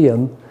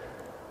Museum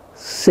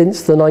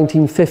since the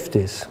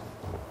 1950s.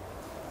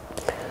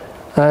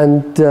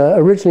 And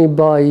originally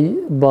by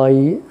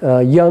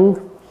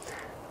Young,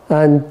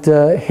 and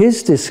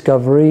his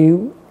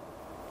discovery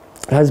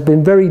has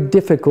been very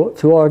difficult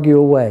to argue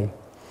away.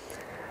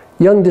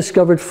 Young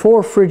discovered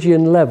 4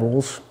 Phrygian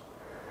levels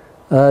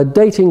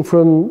dating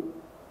from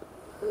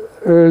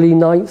early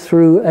 9th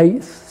through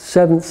 8th,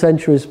 7th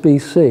centuries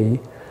BC,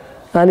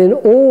 and in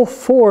all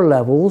 4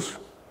 levels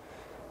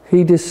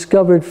he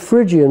discovered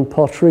Phrygian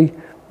pottery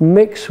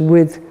mixed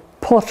with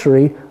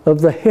pottery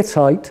of the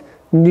Hittite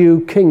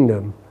New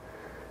Kingdom.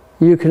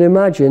 You can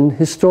imagine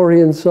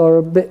historians are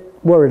a bit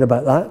worried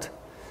about that.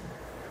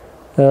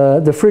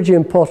 The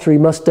Phrygian pottery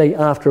must date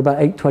after about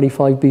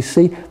 825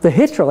 BC. The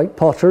Hittite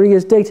pottery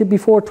is dated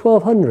before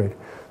 1200.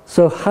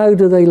 So how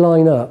do they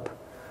line up?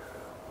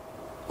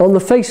 On the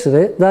face of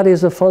it, that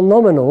is a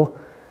phenomenal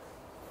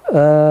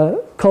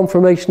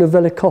confirmation of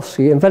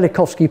Velikovsky, and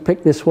Velikovsky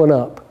picked this one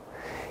up.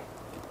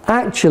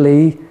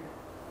 Actually,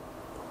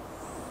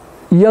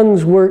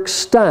 Young's work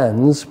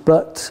stands,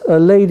 but a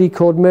lady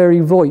called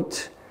Mary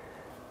Voigt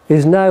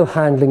is now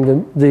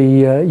handling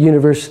the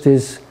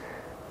university's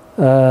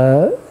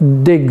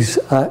digs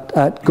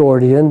at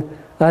Gordian,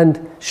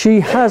 and she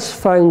has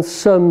found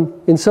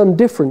in some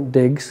different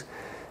digs,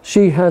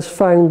 she has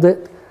found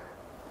that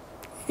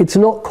it's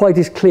not quite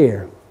as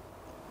clear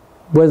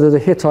whether the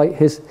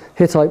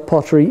Hittite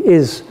pottery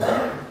is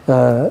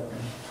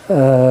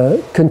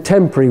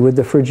contemporary with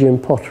the Phrygian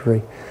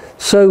pottery.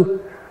 So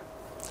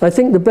I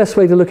think the best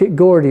way to look at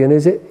Gordian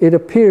is it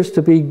appears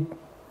to be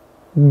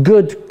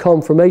good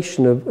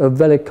confirmation of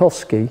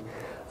Velikovsky,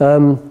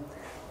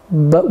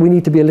 but we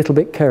need to be a little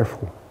bit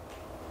careful.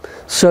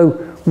 So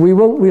we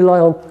won't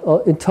rely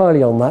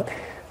entirely on that.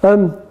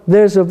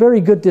 There's a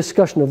very good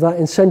discussion of that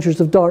in Centuries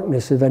of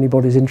Darkness, if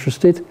anybody's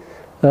interested.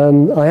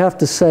 I have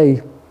to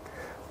say,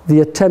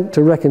 the attempt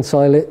to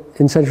reconcile it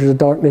in Centuries of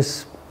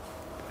Darkness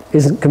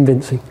isn't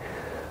convincing.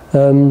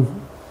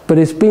 But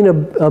it's been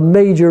a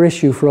major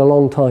issue for a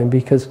long time,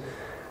 because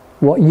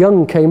what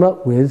Young came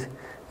up with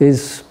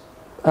is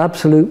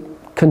absolute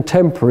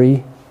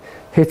contemporary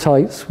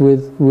Hittites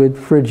with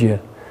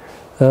Phrygia.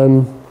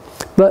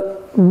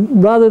 But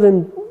rather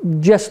than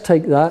just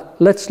take that,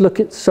 let's look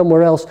at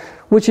somewhere else,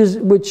 which is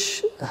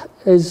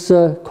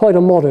quite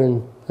a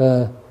modern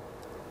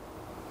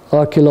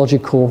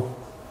archaeological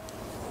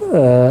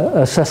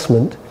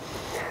assessment.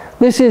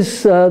 This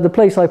is the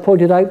place I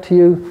pointed out to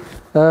you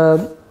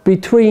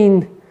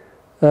between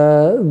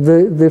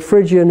the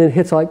Phrygian and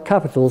Hittite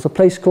capitals, a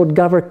place called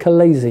Gavr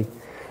Khalesi.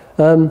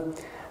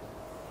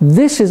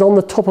 This is on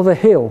the top of a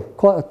hill,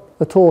 quite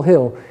a tall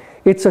hill.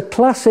 It's a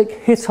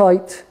classic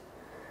Hittite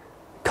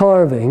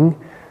carving.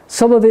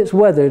 Some of it's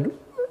weathered.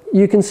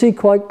 You can see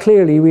quite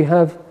clearly we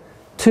have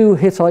 2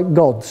 Hittite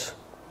gods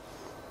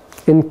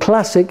in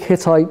classic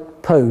Hittite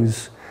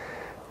pose.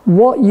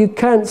 What you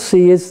can't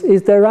see is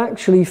they're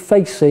actually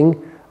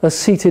facing a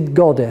seated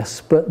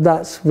goddess, but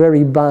that's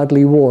very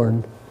badly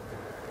worn.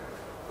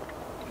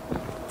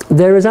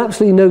 There is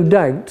absolutely no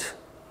doubt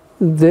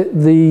that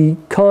the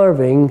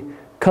carving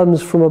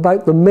comes from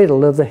about the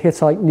middle of the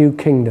Hittite New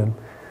Kingdom.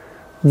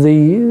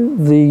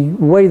 The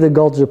way the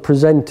gods are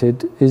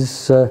presented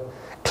is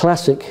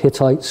classic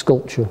Hittite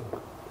sculpture.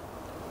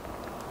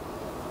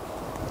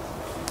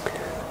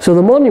 So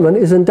the monument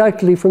is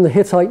undoubtedly from the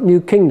Hittite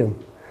New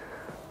Kingdom.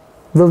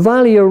 The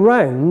valley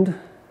around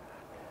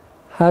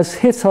has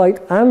Hittite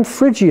and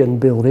Phrygian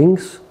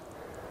buildings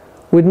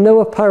with no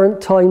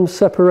apparent time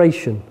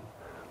separation.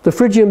 The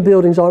Phrygian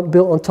buildings aren't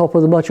built on top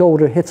of the much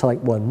older Hittite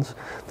ones.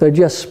 They're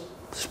just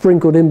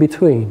sprinkled in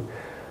between.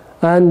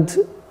 And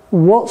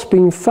what's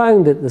been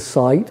found at the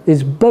site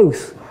is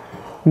both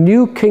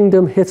New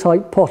Kingdom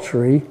Hittite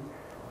pottery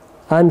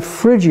and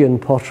Phrygian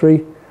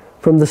pottery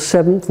from the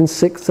 7th and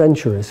 6th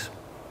centuries.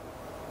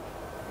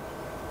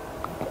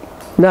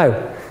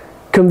 Now,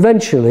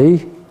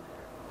 conventionally,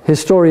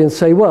 historians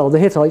say, well, the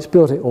Hittites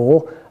built it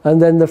all,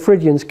 and then the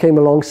Phrygians came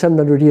along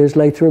 700 years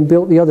later and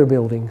built the other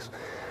buildings.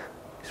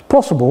 It's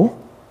possible,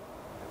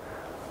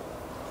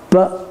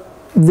 but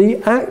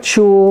the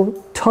actual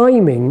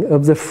timing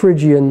of the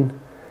Phrygian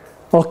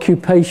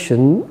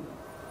occupation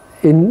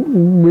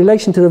in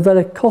relation to the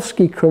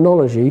Velikovsky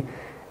chronology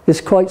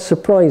is quite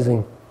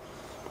surprising.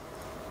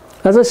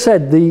 As I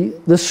said,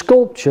 the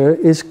sculpture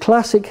is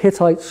classic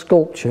Hittite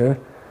sculpture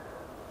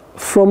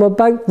from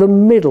about the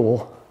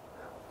middle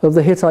of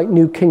the Hittite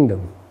New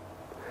Kingdom.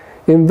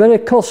 In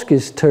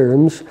Velikovsky's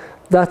terms,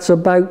 that's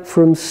about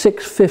from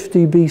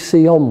 650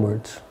 BC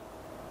onwards.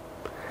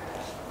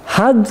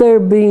 Had there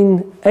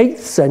been 8th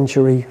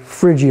century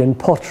Phrygian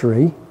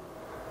pottery,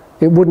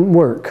 it wouldn't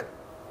work.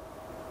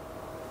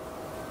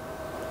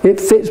 It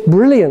fits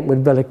brilliant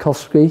with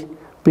Velikovsky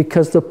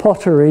because the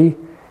pottery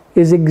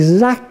is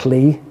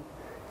exactly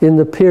in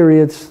the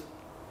periods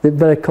that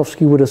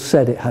Velikovsky would have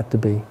said it had to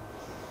be.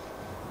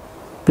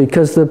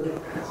 Because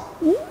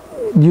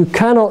you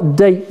cannot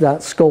date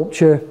that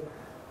sculpture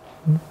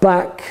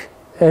back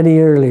any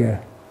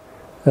earlier.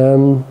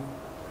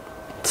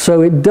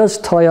 So it does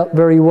tie up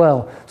very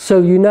well.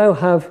 So you now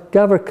have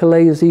Gavr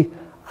Khaleesi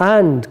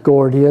and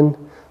Gordian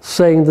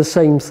saying the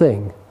same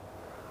thing.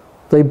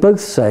 They both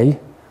say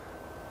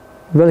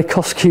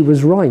Velikovsky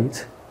was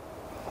right.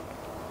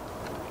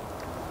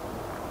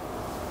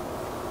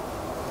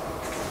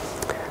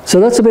 So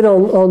that's a bit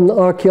on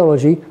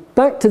archaeology.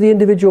 Back to the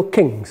individual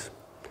kings.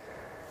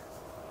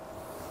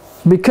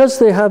 Because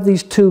they have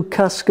these two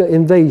Casca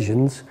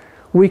invasions,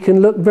 we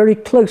can look very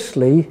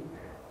closely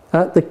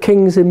at the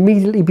kings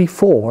immediately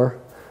before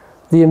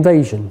the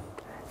invasion.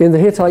 In the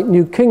Hittite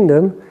New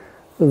Kingdom,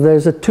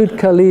 there's a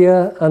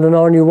Tudkalia and an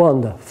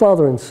Arnuwanda,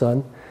 father and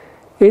son.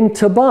 In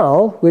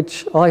Tabal,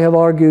 which I have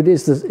argued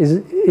is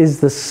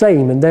the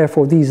same, and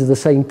therefore these are the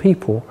same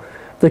people,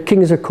 the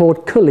kings are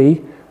called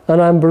Kuli and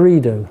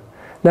Ambarido.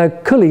 Now,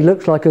 Kuli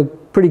looks like a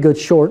pretty good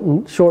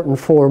shortened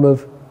form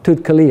of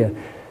Tudkalia.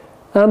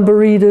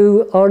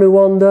 Ambarido,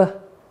 Arnuwanda,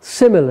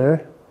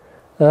 similar,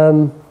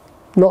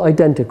 not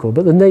identical,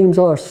 but the names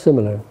are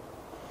similar.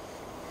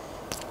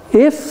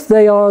 If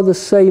they are the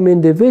same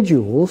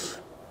individuals,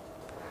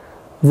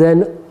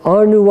 then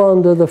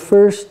Arnuwanda the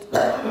first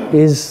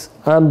is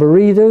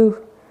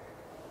Ambarido,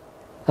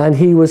 and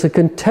he was a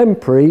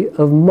contemporary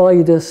of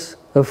Midas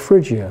of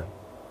Phrygia.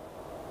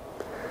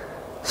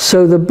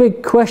 So the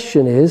big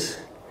question is,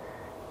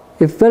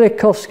 if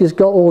Velikovsky's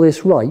got all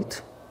this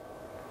right,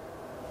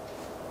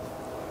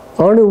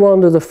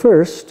 Arnuwanda the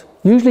first,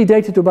 usually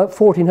dated to about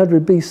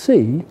 1400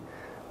 BC,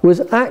 was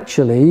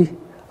actually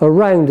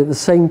around at the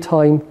same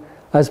time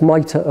as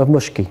Maita of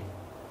Mushki.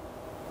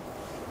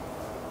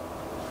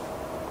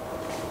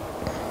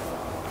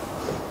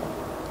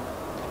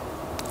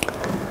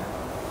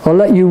 I'll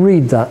let you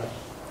read that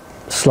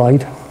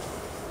slide.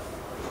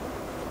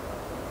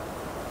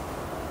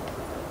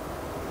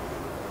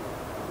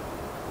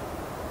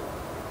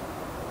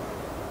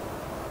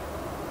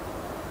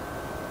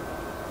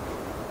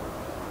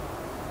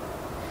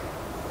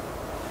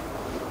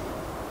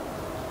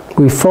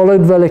 We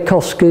followed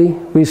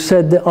Velikovsky. We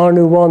said that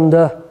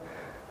Arnuwanda,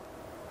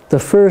 the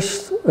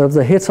first of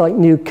the Hittite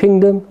New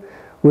Kingdom,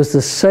 was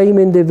the same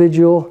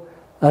individual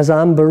as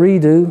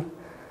Ambarido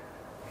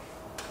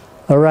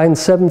around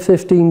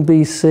 715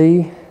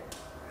 BC.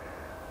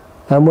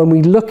 And when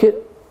we look at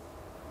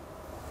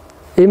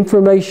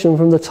information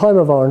from the time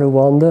of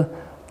Arnuwanda,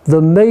 the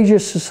major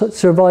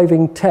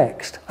surviving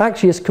text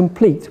actually is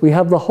complete. We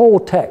have the whole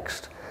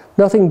text,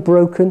 nothing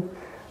broken.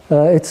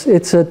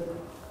 It's a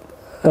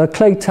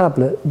clay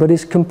tablet, but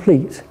it's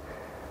complete.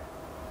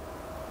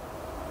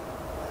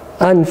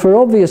 And for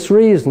obvious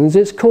reasons,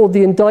 it's called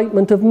the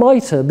Indictment of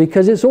Maita,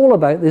 because it's all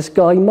about this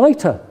guy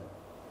Maita.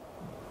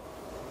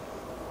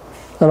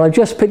 And I've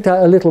just picked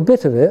out a little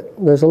bit of it.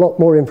 There's a lot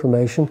more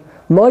information.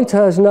 Maita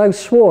has now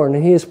sworn,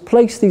 and he has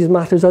placed these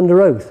matters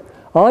under oath.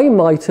 I,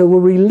 Maita,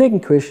 will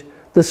relinquish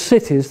the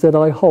cities that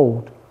I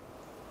hold.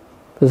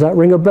 Does that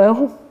ring a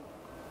bell?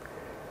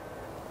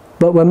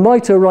 But when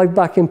Maita arrived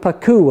back in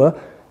Pakua,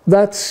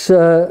 that's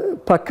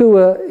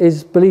Pakua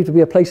is believed to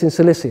be a place in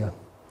Cilicia.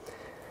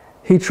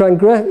 He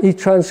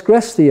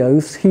transgressed the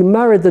oaths. He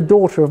married the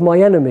daughter of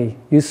my enemy,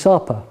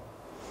 Usapa.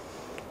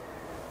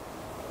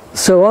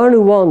 So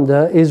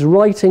Arnuwanda is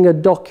writing a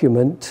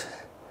document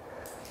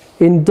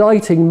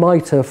indicting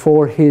Maita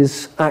for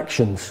his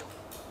actions.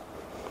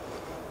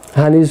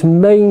 And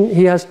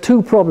he has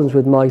two problems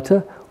with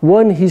Maita.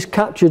 One, he's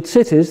captured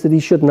cities that he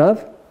shouldn't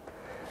have.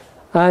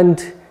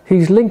 And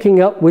he's linking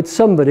up with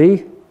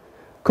somebody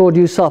called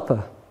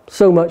Usapa.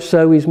 So much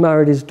so he's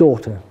married his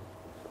daughter.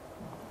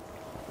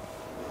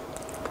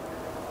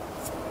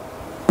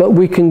 But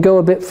we can go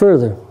a bit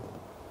further.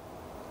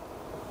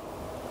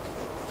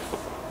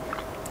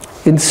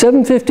 In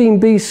 715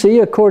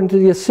 BC, according to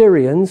the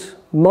Assyrians,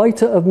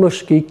 Maita of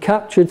Mushki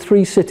captured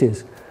 3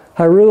 cities,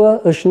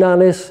 Harua,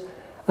 Ushnanis,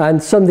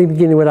 and something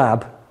beginning with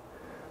Ab,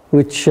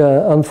 which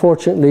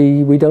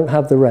unfortunately we don't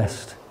have the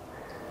rest.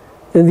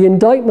 In the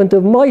indictment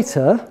of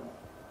Maita,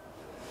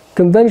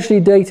 conventionally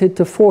dated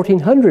to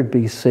 1400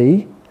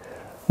 BC,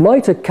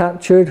 Maita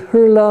captured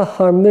Hurla,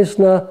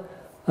 Harmizna,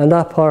 and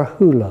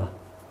Aparhula.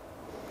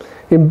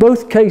 In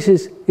both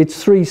cases,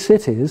 it's 3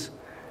 cities,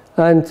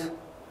 and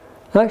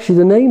actually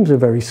the names are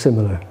very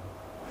similar.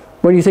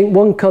 When you think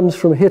one comes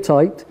from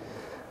Hittite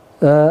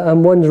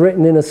and one's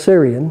written in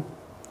Assyrian,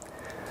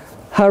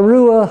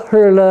 Harua,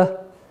 Hurla,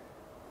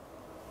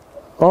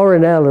 R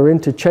and L are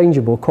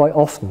interchangeable quite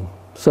often,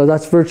 so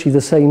that's virtually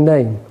the same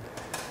name.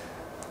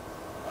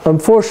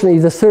 Unfortunately,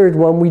 the third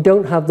one, we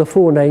don't have the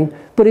full name,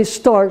 but it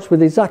starts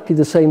with exactly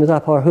the same as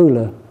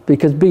Aparhula,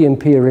 because B and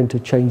P are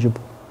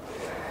interchangeable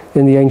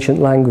in the ancient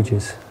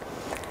languages.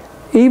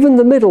 Even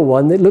the middle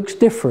one that looks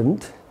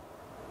different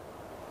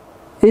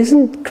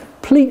isn't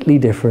completely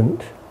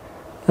different.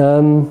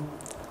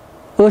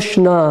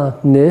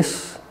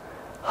 Ushnanis,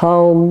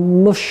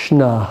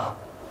 Halmushna.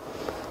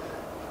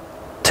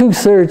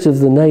 2/3 of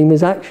the name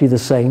is actually the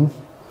same.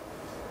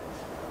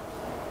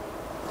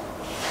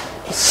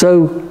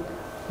 So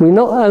we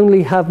not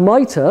only have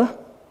Maita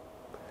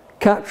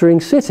capturing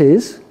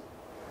cities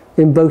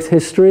in both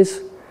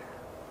histories,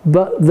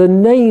 but the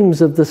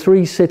names of the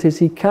 3 cities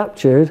he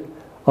captured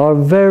are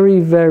very,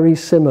 very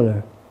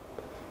similar.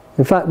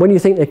 In fact, when you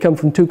think they come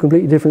from 2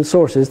 completely different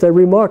sources, they're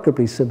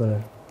remarkably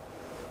similar.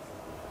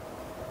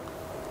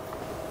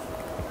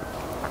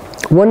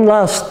 One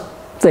last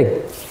thing.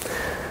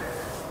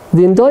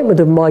 The indictment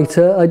of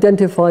Maita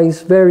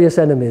identifies various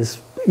enemies.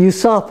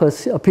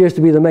 Usapa appears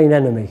to be the main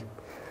enemy.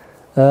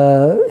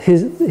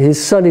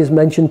 His son is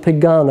mentioned,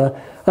 Pegana,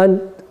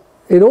 and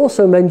it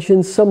also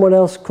mentions someone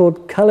else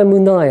called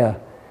Kalamunaya.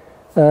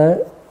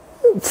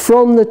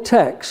 From the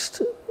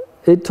text,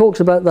 it talks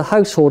about the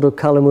household of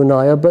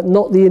Kalamunaya, but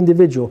not the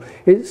individual.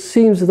 It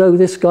seems as though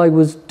this guy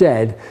was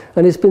dead,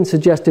 and it's been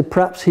suggested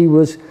perhaps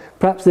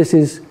perhaps this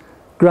is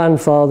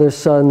grandfather,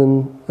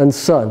 son, and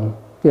son.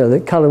 You know,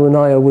 that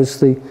Kalamunaya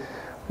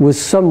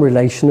was some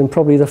relation and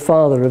probably the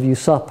father of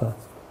Usapa.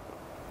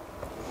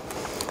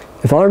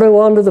 If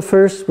Arnuwanda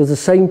I was the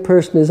same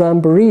person as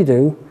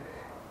Ambaridu,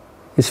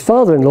 his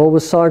father-in-law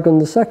was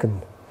Sargon II.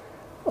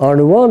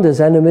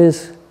 Arnuwanda's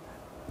enemies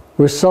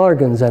were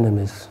Sargon's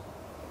enemies.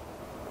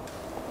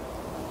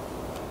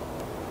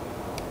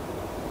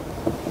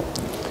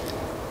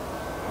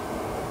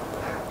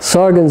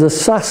 Sargon's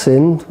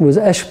assassin was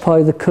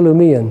Eshpai the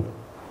Kulumian.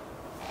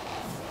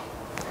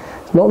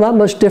 Not that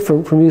much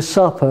different from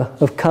Usapa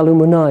of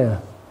Kalamunaya.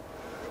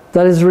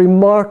 That is a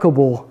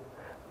remarkable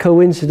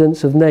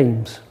coincidence of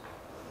names.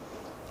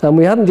 And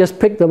we haven't just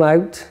picked them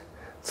out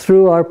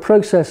through our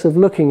process of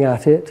looking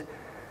at it.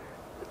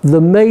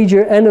 The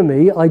major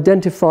enemy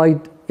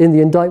identified in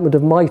the indictment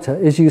of Maita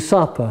is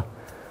Usapa.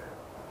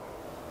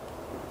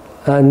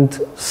 And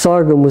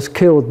Sargon was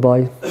killed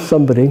by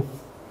somebody.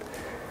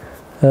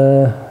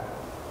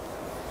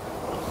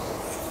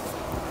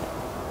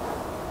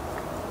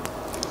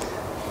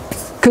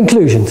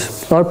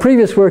 Conclusions. Our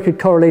previous work had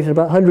correlated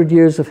about 100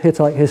 years of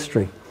Hittite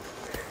history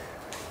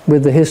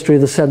with the history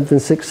of the 7th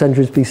and 6th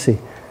centuries BC.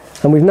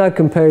 And we've now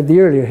compared the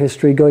earlier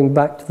history going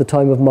back to the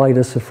time of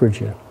Midas of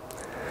Phrygia.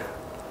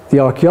 The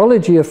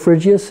archaeology of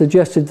Phrygia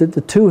suggested that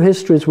the 2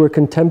 histories were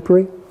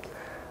contemporary,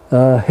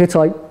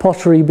 Hittite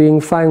pottery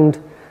being found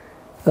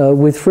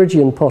with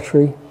Phrygian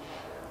pottery.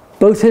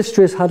 Both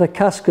histories had a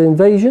Kaska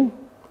invasion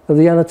of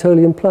the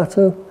Anatolian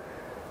plateau,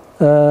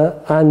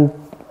 and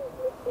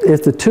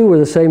if the 2 were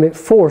the same, it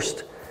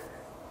forced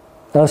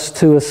us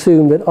to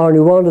assume that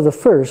Arnuwanda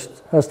I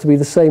has to be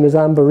the same as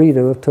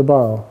Ambaridu of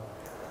Tabal.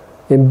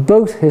 In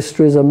both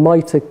histories, a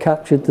Maita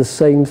captured the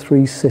same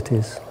 3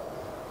 cities.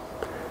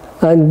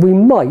 And we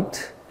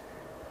might,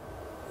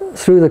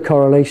 through the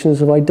correlations,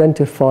 have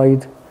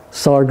identified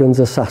Sargon's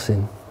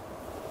assassin.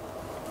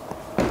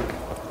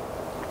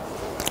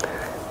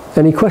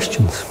 Any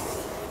questions?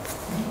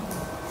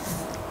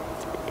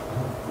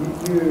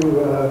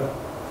 You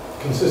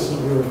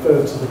consistently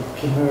refer to the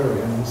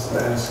Kimmerians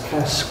as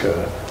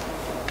Kaska,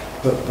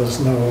 but there's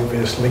no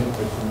obvious link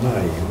with the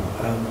name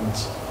and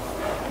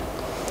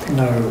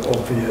no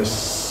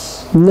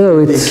obvious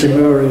No, The it's...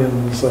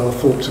 Cimmerians are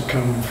thought to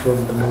come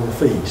from the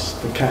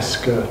northeast. The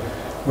Casca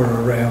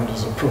were around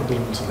as a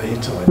problem to the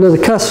Hittites. No,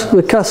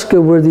 the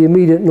Casca were the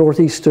immediate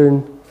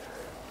northeastern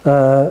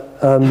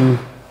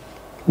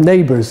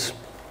neighbours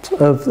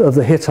of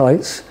the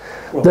Hittites.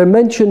 Well,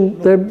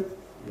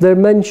 They're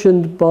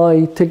mentioned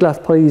by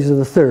Tiglath-Pileser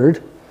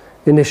III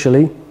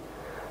initially.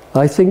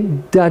 I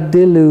think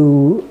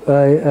Dadilu,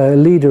 a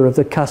leader of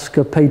the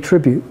Casca, paid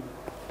tribute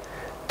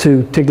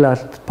to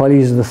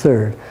Tiglath-Pileser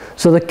III.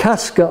 So the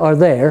Casca are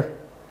there,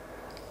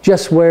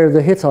 just where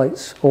the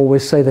Hittites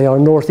always say they are,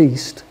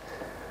 northeast.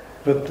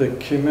 But the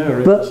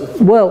Cimmerians...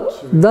 But, well,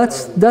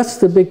 that's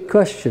the big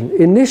question.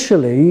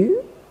 Initially,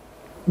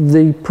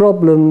 the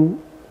problem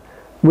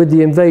with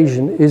the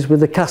invasion is with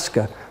the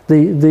Casca.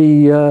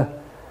 The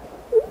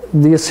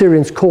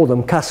Assyrians call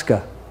them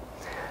Casca.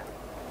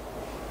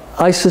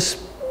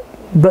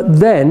 But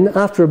then,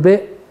 after a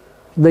bit,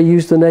 they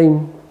used the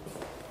name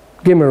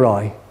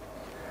Gimmerai.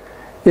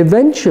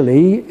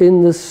 Eventually,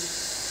 in the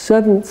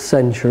 7th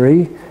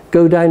century,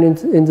 go down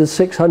into the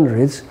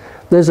 600s,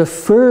 there's a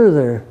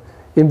further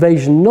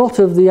invasion, not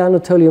of the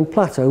Anatolian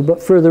plateau, but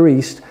further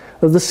east,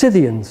 of the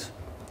Scythians.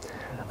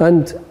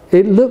 And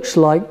it looks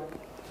like,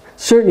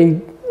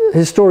 certainly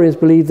historians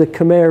believe the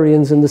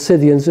Cimmerians and the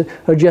Scythians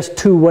are just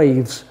two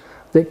waves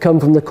that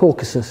come from the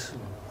Caucasus.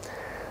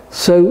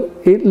 So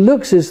it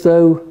looks as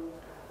though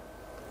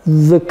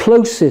the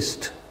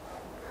closest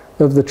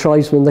of the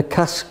tribesmen, the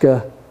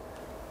Casca,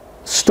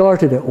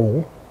 started it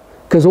all,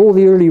 because all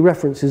the early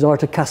references are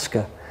to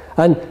Casca.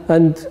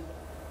 And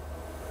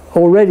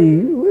already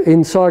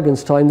in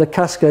Sargon's time, the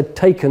Casca had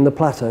taken the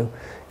plateau,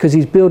 because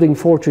he's building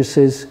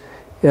fortresses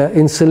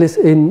in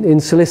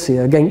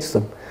Cilicia against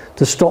them,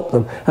 to stop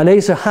them. And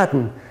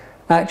Esarhaddon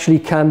actually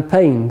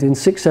campaigned in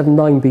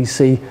 679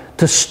 BC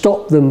to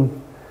stop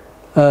them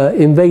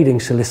invading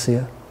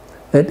Cilicia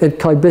at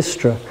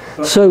Kybistra.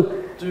 So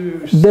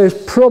there's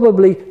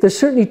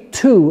certainly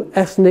two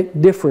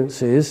ethnic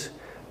differences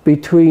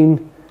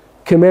between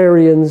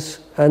Cimmerians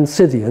and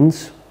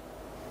Scythians.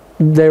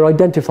 They're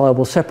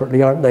identifiable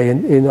separately, aren't they,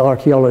 in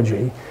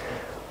archaeology?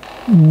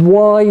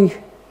 Why?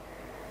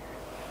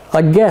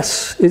 I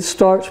guess it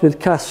starts with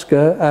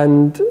Casca,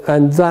 and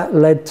that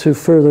led to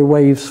further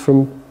waves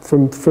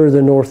from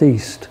further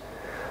northeast.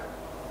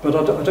 But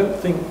I don't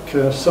think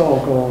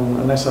Sargon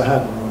and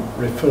Esarhaddon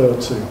refer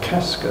to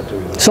Casca, do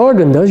they?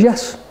 Sargon does,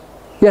 yes.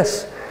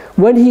 Yes.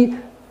 When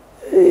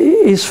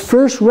his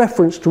first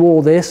reference to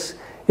all this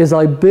is,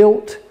 I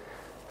built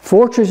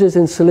fortresses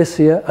in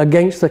Cilicia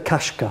against the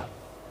Casca.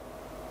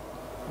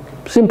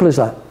 Simple as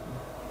that.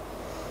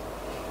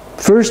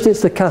 First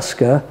it's the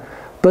Casca,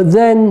 but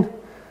then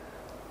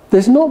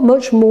there's not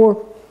much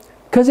more,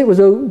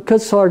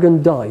 because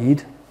Sargon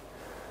died,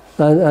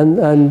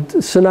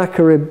 and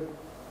Sennacherib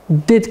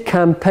did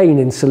campaign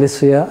in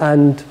Cilicia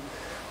and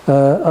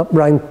up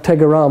around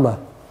Tegorama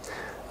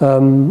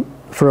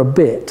for a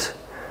bit,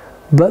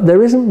 but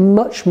there isn't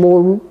much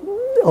more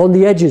on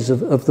the edges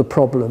of the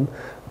problem.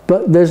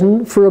 But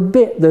for a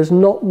bit there's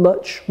not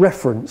much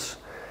reference.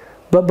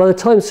 But by the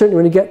time, certainly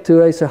when you get to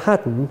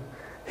Esarhaddon,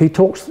 he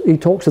talks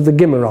of the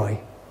Gimmerai.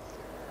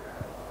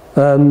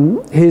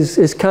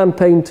 His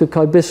campaign to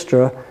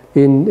Kybistra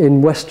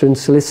in western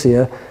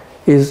Cilicia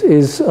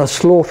is a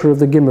slaughter of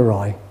the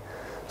Gimmerai.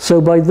 So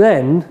by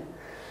then,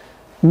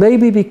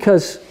 maybe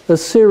because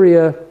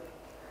Assyria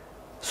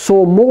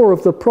saw more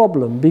of the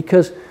problem,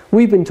 because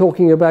we've been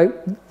talking about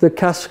the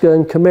Casca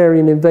and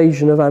Cimmerian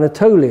invasion of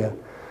Anatolia,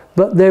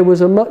 but there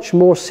was a much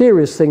more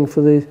serious thing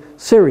for the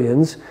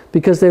Syrians,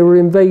 because they were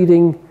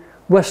invading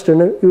western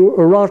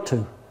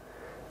Urartu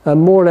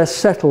and more or less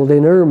settled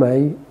in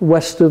Urme,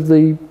 west of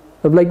Lake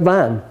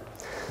Van.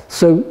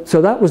 So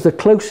that was the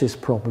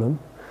closest problem.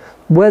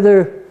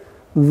 Whether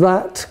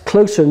that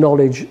closer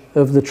knowledge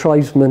of the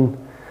tribesmen,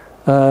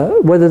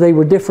 whether they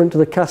were different to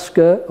the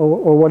Casca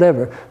or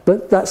whatever,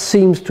 but that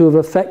seems to have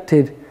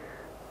affected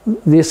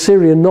the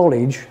Assyrian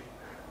knowledge,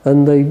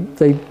 and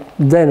they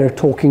then are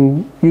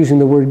using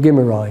the word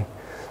Gimmerai.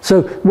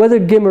 So whether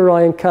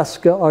Gimmerai and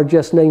Casca are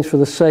just names for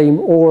the same,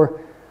 or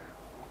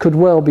could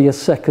well be a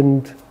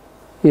second,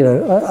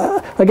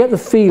 I get the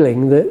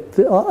feeling that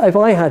if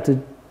I had to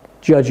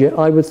judge it,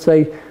 I would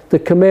say the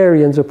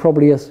Cimmerians are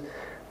probably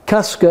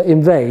Casca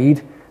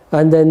invade,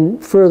 and then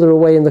further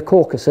away in the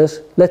Caucasus,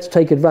 let's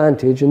take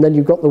advantage, and then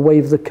you've got the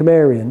wave of the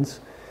Cimmerians.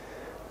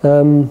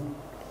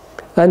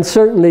 And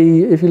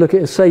certainly, if you look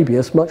at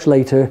Eusebius, much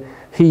later,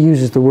 he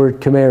uses the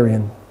word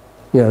Cimmerian,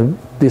 the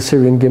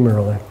Assyrian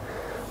Gimmerai.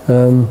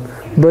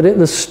 But at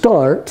the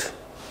start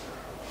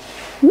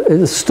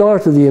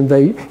of the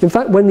invasion, in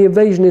fact, when the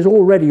invasion is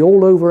already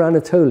all over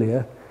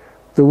Anatolia,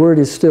 the word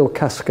is still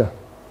Casca.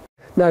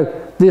 Now,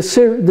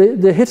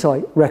 the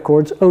Hittite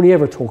records only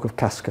ever talk of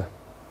Casca.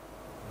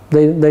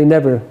 They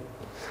never.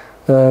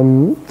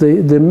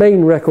 The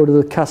main record of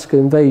the Casca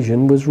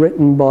invasion was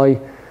written by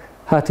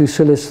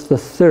Hattusilus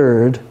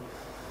III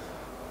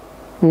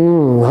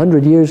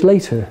 100 years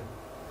later.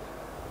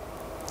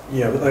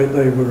 Yeah, but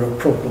they were a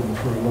problem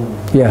for a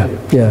long time.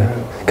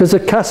 Yeah. Because the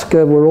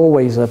Casca were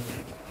always a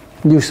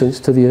nuisance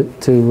to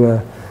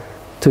the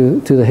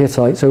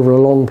Hittites over a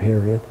long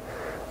period.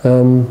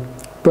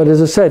 But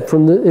as I said,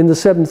 in the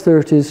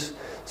 730s,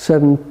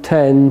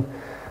 710,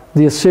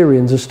 the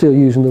Assyrians are still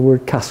using the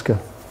word casca.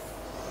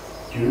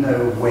 Do you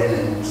know when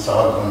in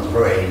Solomon's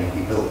reign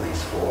he built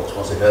these forts?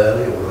 Was it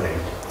early or late?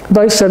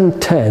 About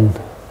 710.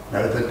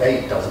 No, the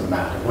date doesn't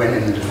matter. When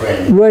in his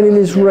reign? When in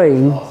his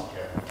reign,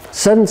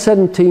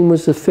 717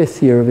 was the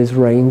 5th year of his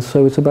reign,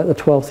 so it's about the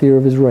 12th year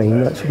of his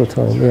reign, that sort of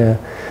time, yeah.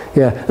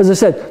 Yeah, as I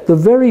said, the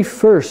very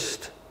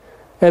first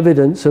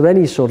evidence of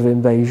any sort of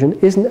invasion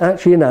isn't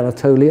actually in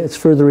Anatolia, it's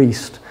further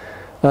east,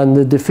 and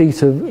the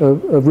defeat of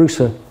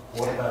Rusa.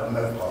 What about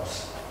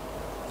Mopos?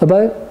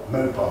 About?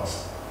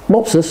 Mopos.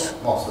 Mopsus?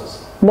 Mopsus.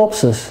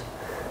 Mopsus.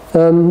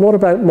 What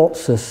about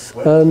Mopsus?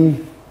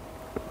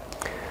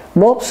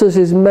 Mopsus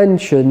is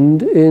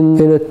mentioned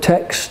in a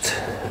text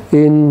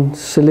in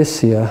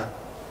Cilicia,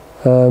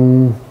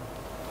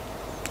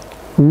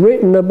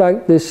 written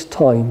about this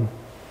time.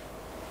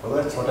 Well,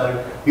 that's what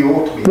you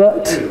ought to be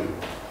able to do.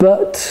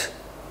 But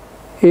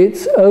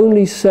it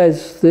only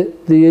says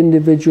that the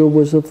individual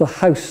was of the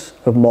house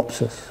of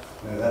Mopsus.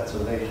 No, that's a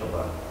later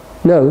one.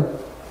 No,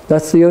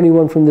 that's the only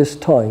one from this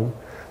time.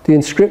 The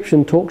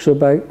inscription talks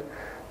about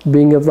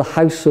being of the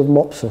house of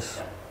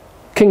Mopsus,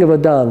 king of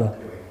Adana.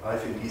 Anyway, I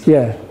think he's the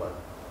later one.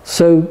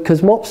 So,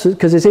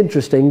 because it's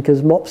interesting,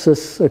 because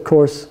Mopsus, of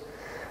course,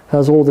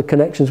 has all the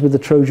connections with the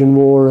Trojan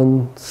War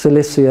and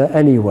Cilicia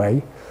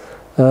anyway.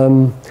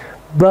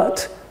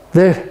 But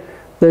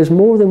there's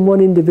more than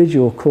one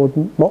individual called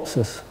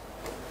Mopsus.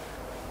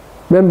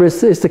 Remember, it's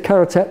the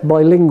Karatet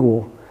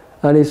bilingual,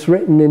 and it's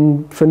written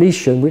in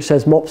Phoenician, which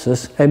says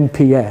Mopsus,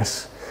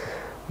 MPS.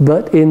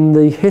 But in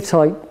the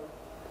Hittite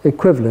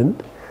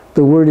equivalent,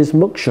 the word is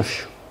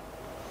Mukshush,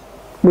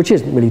 which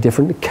isn't really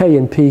different. K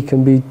and P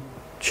can be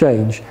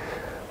changed.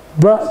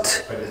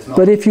 But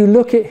if you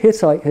look at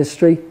Hittite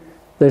history,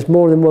 there's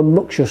more than one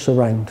Mukshush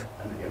around.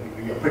 And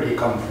you're pretty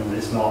confident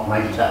it's not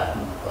Mitat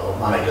or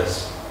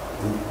Midas.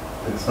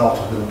 It's not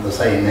the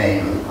same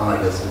name as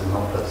Midas and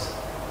Mopus.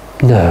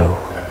 No,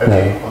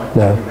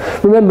 no.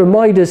 Remember,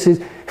 Midas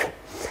is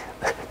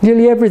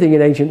nearly everything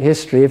in ancient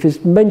history. If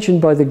it's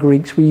mentioned by the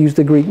Greeks, we use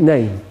the Greek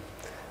name.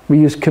 We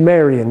use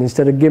Cimmerian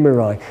instead of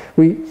Gimmerai.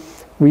 We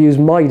use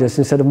Midas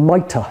instead of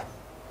Mita.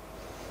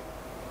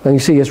 And you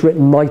see it's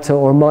written Mita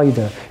or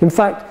Mida. In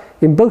fact,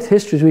 in both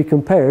histories we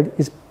compared,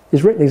 it's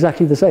written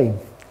exactly the same.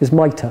 It's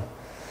Mita.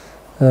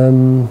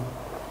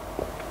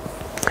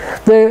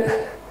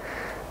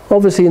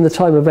 Obviously, in the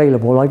time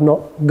available, I've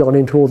not gone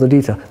into all the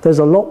detail. There's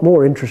a lot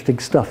more interesting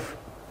stuff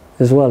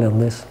as well on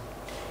this.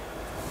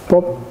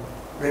 Bob?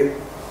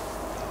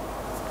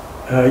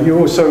 You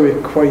also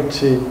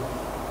equated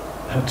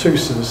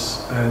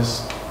Hattusis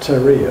as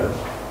Teria.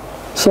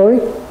 Sorry?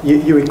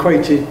 You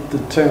equated the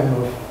town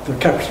of the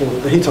capital,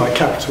 the Hittite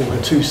capital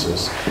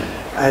Hattusis,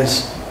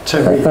 as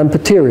Teria. And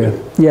Pateria,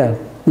 yeah.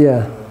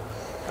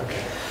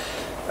 Okay.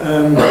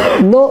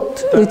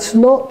 It's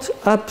not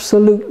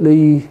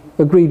absolutely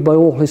agreed by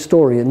all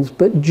historians,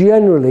 but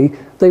generally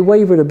they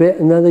wavered a bit,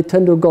 and then they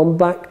tend to have gone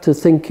back to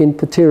thinking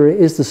Pateria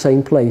is the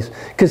same place.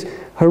 Because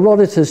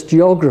Herodotus'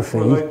 geography...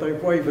 Well,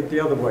 they've wavered the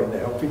other way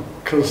now,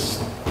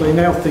 because they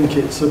now think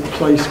it's a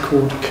place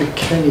called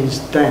Kilkenny's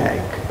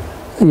Dag.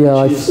 Yeah,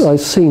 I've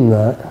seen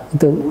that.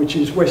 Which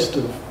is west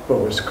of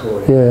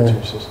Boriskoi.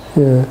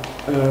 Yeah.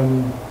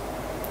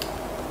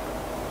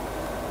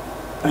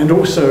 And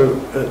also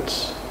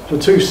at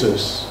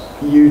Hattusis,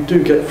 you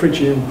do get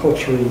Phrygian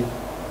pottery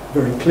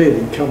very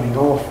clearly coming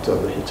after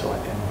the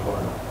Hittite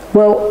Empire.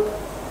 Well,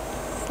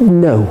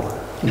 no.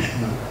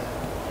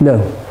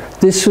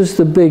 This was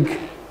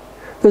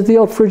there's the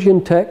odd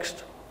Phrygian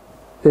text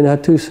in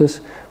Hattusis,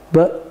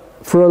 but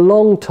for a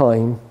long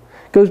time,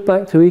 goes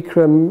back to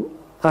Ekrem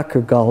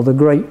Akargal, the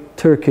great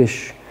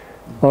Turkish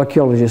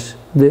archaeologist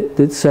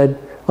that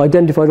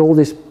identified all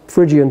this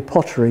Phrygian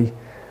pottery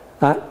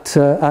at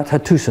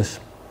Hattusis.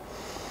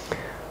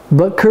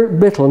 But Kurt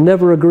Bittel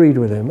never agreed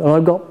with him, and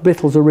I've got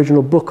Bittel's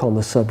original book on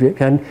the subject,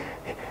 and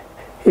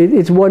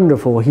it's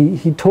wonderful.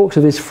 He talks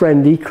of his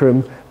friend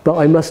Ekrem, but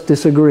I must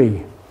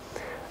disagree.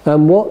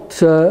 And what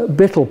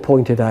Bittel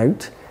pointed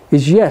out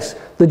is, yes,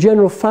 the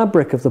general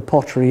fabric of the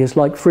pottery is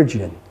like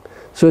Phrygian,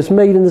 so it's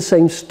made in the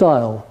same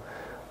style,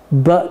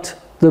 but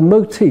the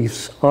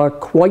motifs are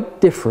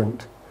quite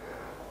different.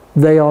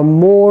 They are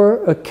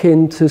more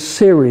akin to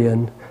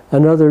Syrian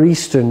and other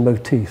Eastern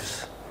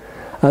motifs.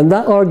 And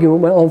that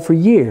argument went on for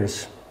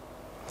years.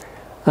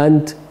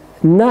 And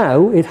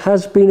now it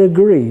has been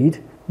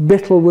agreed,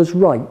 Bittel was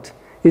right.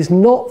 It's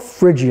not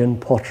Phrygian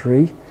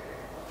pottery,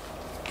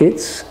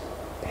 it's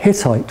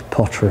Hittite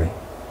pottery.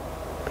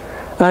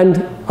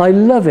 And I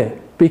love it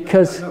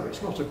because... No,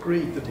 it's not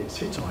agreed that it's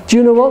Hittite. Do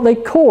you know what they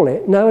call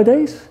it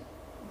nowadays?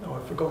 No,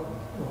 I've forgotten.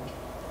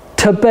 What?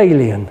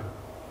 Tabalian.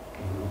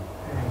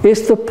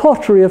 It's the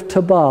pottery of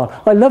Tabal.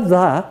 I love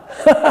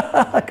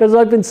that because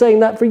I've been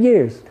saying that for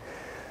years.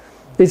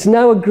 It's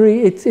now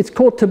agreed, it's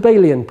called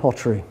Tabalian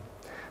pottery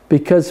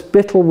because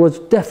Bittel was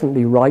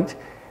definitely right.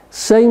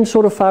 Same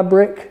sort of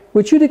fabric,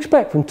 which you'd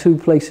expect from two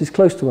places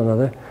close to one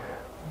another,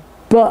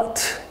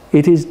 but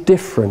it is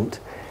different.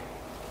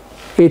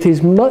 It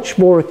is much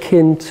more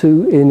akin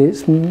to, in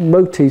its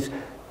motifs,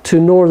 to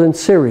northern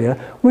Syria,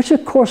 which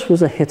of course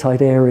was a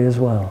Hittite area as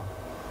well.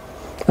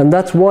 And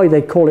that's why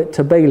they call it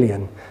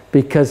Tabalian,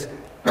 because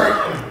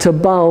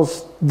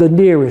Tabal's the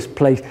nearest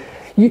place.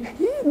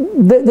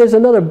 There's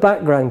another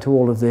background to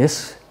all of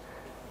this.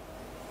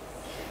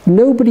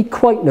 Nobody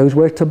quite knows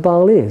where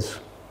Tabal is.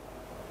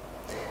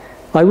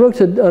 I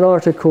wrote an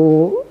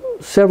article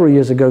several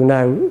years ago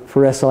now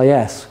for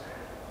SIS,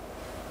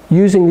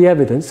 using the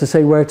evidence to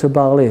say where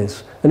Tabal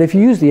is. And if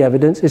you use the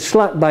evidence, it's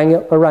slap bang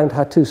around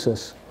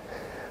Hattusis.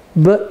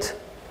 But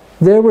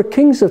there were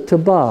kings of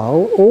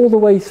Tabal all the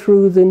way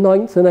through the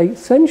 9th and 8th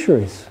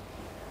centuries.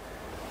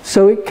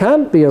 So it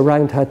can't be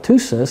around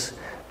Hattusis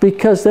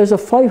because there's a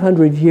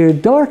 500-year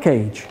dark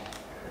age.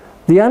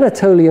 The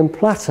Anatolian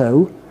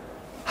plateau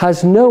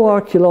has no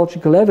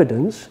archaeological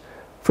evidence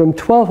from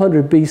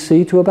 1200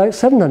 BC to about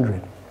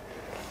 700.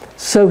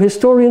 So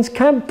historians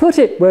can't put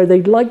it where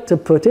they'd like to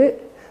put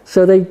it.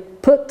 So they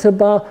put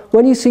Tabal,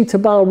 when you see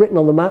Tabal written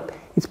on the map,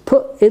 it's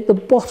put at the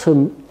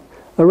bottom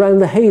around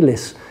the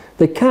Halis.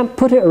 They can't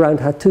put it around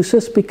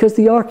Hattusis because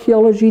the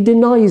archaeology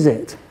denies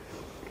it.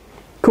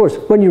 Of course,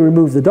 when you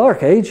remove the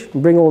Dark Age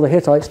and bring all the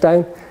Hittites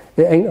down,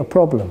 it ain't a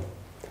problem.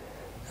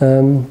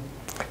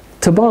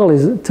 Tabal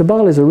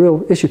is a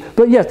real issue.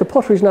 But yes, the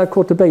pottery is now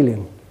called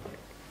Tabalian.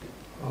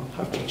 I'll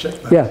have to check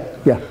that.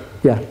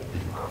 Yeah.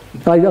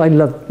 I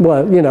love,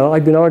 well, you know,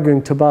 I've been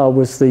arguing Tabal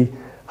was the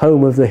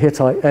home of the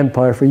Hittite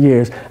Empire for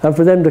years, and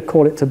for them to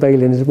call it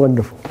Tabalian is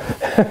wonderful.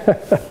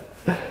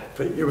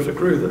 But you would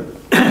agree that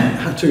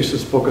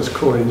Hattusis Boghaz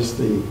Köi is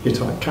the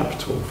Hittite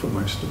capital for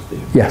most of the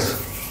empire.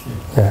 Yes.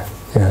 Yeah.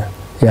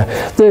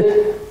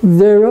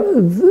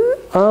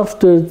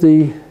 After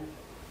the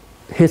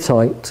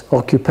Hittite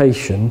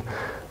occupation,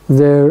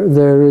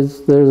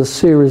 there's a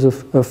series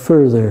of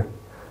further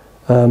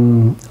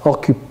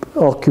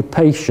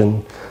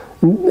occupation.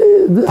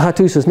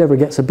 Hattusis never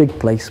gets a big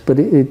place, but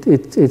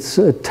it's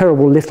a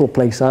terrible little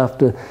place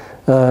after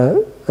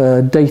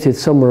dated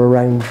somewhere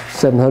around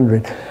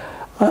 700.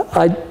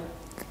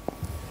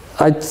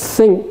 I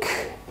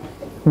think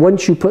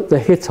once you put the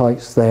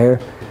Hittites there,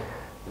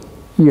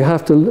 you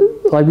have to.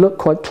 I've looked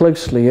quite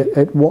closely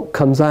at what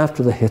comes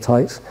after the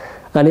Hittites,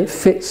 and it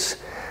fits.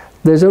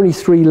 There's only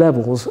 3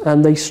 levels,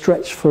 and they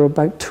stretch for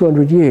about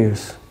 200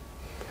 years.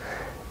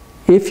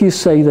 If you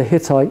say the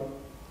Hittite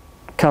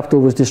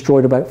capital was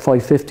destroyed about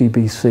 550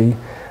 BC,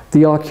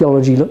 the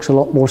archaeology looks a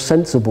lot more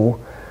sensible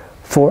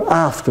for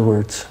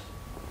afterwards.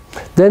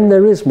 Then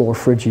there is more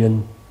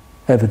Phrygian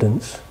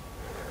evidence.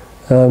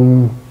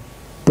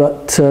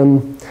 But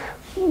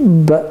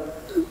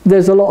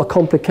there's a lot of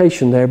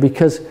complication there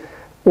because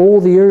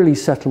all the early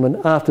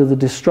settlement after the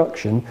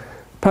destruction,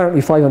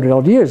 apparently 500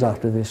 odd years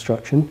after the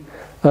destruction,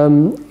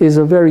 is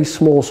a very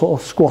small sort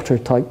of squatter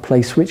type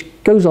place which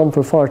goes on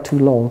for far too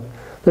long.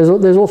 There's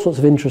all sorts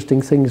of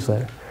interesting things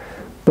there.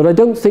 But I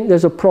don't think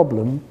there's a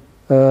problem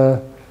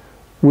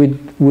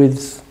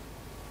with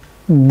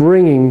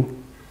bringing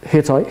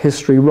Hittite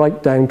history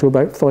right down to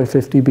about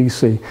 550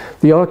 BC.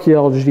 The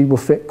archaeology will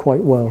fit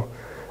quite well.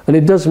 And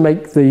it does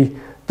make the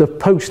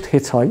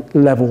post-Hittite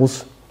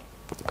levels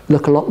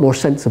look a lot more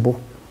sensible.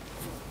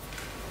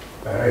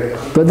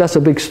 But that's a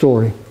big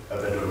story. A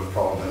bit of a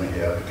problem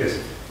here,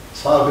 because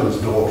Sargon's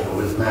daughter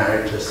was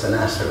married to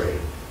Sennacherib,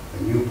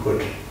 and you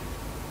put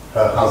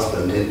her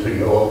husband into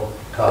your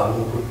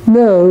Kabul.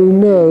 No.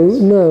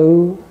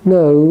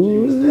 She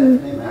was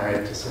definitely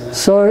married to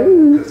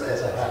Sennacherib, because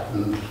as it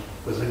happened,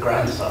 was a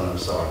grandson of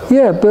Sargon.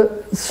 Yeah,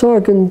 but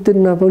Sargon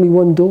didn't have only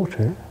one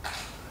daughter.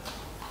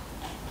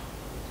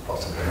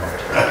 Possibly not.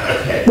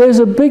 Okay. There's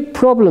a big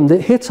problem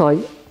that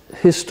Hittite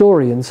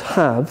historians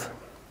have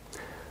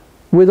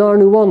with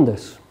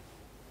Arnuwandus.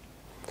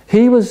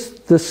 He was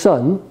the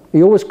son,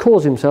 he always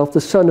calls himself the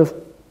son of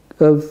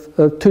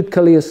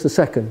Tudkalius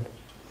II.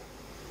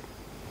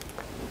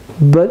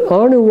 But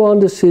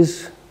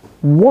Arnuwandus's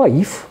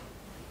wife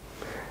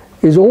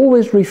is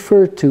always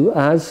referred to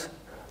as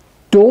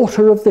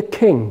daughter of the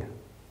king.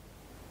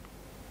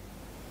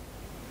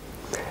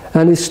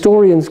 And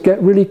historians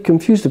get really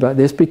confused about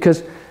this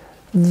because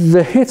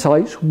the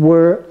Hittites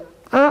were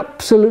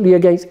absolutely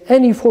against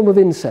any form of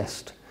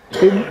incest.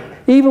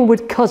 Even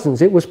with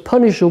cousins, it was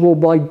punishable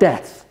by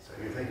death. So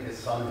you think it's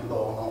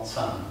son-in-law, not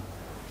son?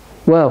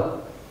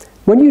 Well,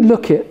 when you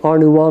look at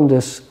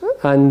Arnuwandus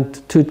and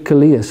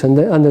Tudkalius, and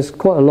there's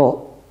quite a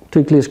lot,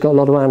 Tudkalius got a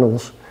lot of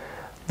annals,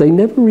 they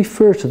never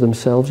refer to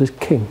themselves as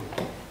king.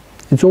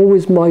 It's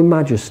always my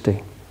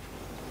majesty.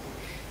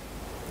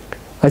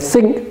 I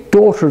think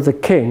daughter of the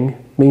king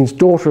means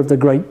daughter of the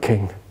great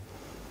king,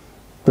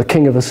 the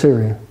king of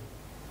Assyria.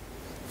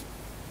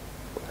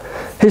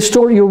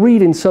 You'll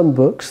read in some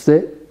books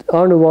that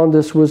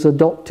Arnuwandus was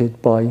adopted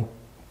by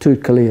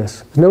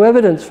Tudkalius. There's no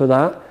evidence for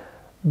that,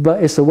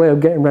 but it's a way of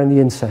getting around the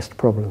incest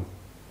problem.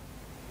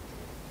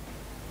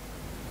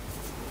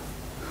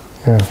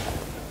 Yeah.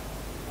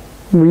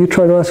 Were you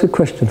trying to ask a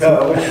question? No,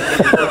 I was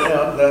just pointing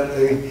out that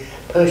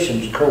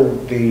Persians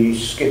called the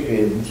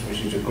Scythians,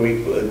 which is a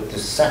Greek word, the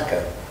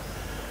Saka,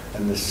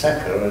 and the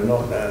Saka are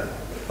not that.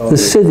 The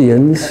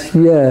Scythians,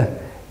 yeah.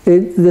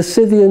 The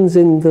Scythians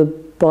in the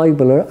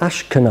Bible are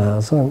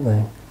Ashkenaz, aren't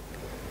they?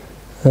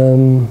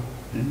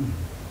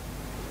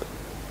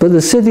 But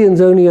the Scythians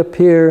only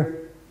appear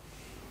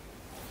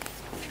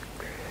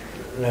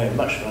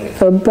much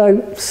later.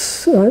 About,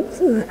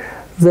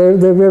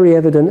 they're very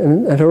evident,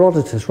 and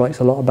Herodotus writes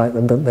a lot about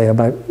them, don't they?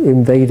 About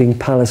invading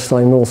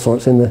Palestine and all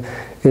sorts in the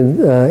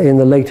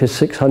later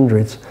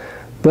 600s.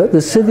 But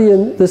the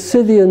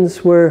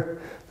Scythians were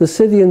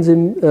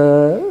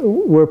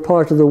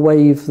part of the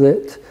wave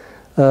that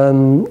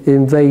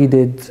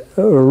invaded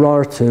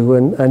Urartu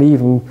and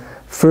even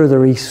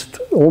further east,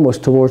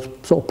 almost towards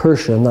sort of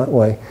Persia and that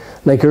way,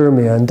 Lake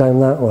Urmia and down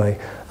that way.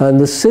 And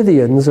the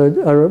Scythians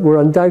were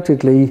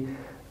undoubtedly,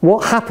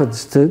 what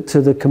happens to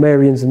the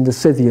Cimmerians and the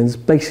Scythians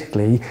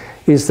basically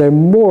is they're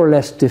more or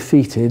less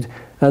defeated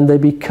and they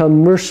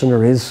become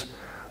mercenaries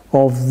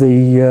of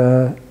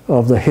the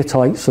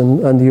Hittites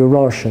and the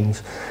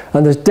Urartians.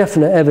 And there's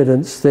definite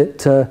evidence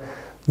that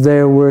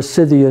there were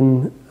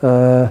Scythian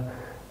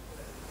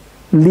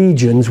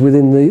legions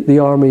within the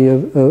army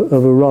of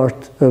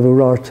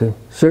Urartu,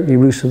 certainly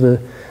Rus of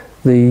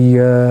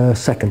the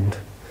second,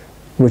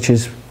 which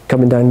is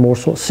coming down more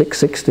sort of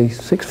 660,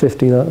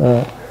 650 like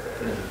that.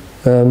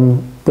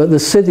 But the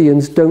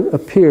Scythians don't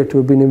appear to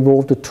have been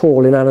involved at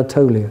all in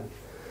Anatolia.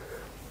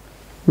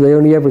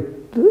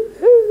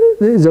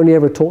 There's only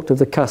ever talked of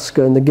the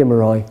Casca and the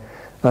Gimari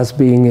as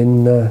being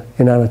in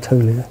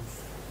Anatolia.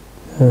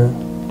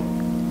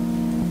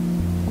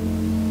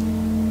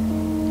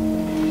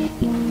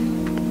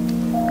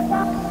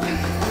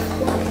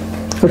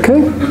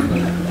 Okay?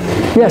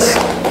 Yes,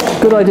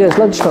 good ideas,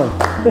 lunchtime.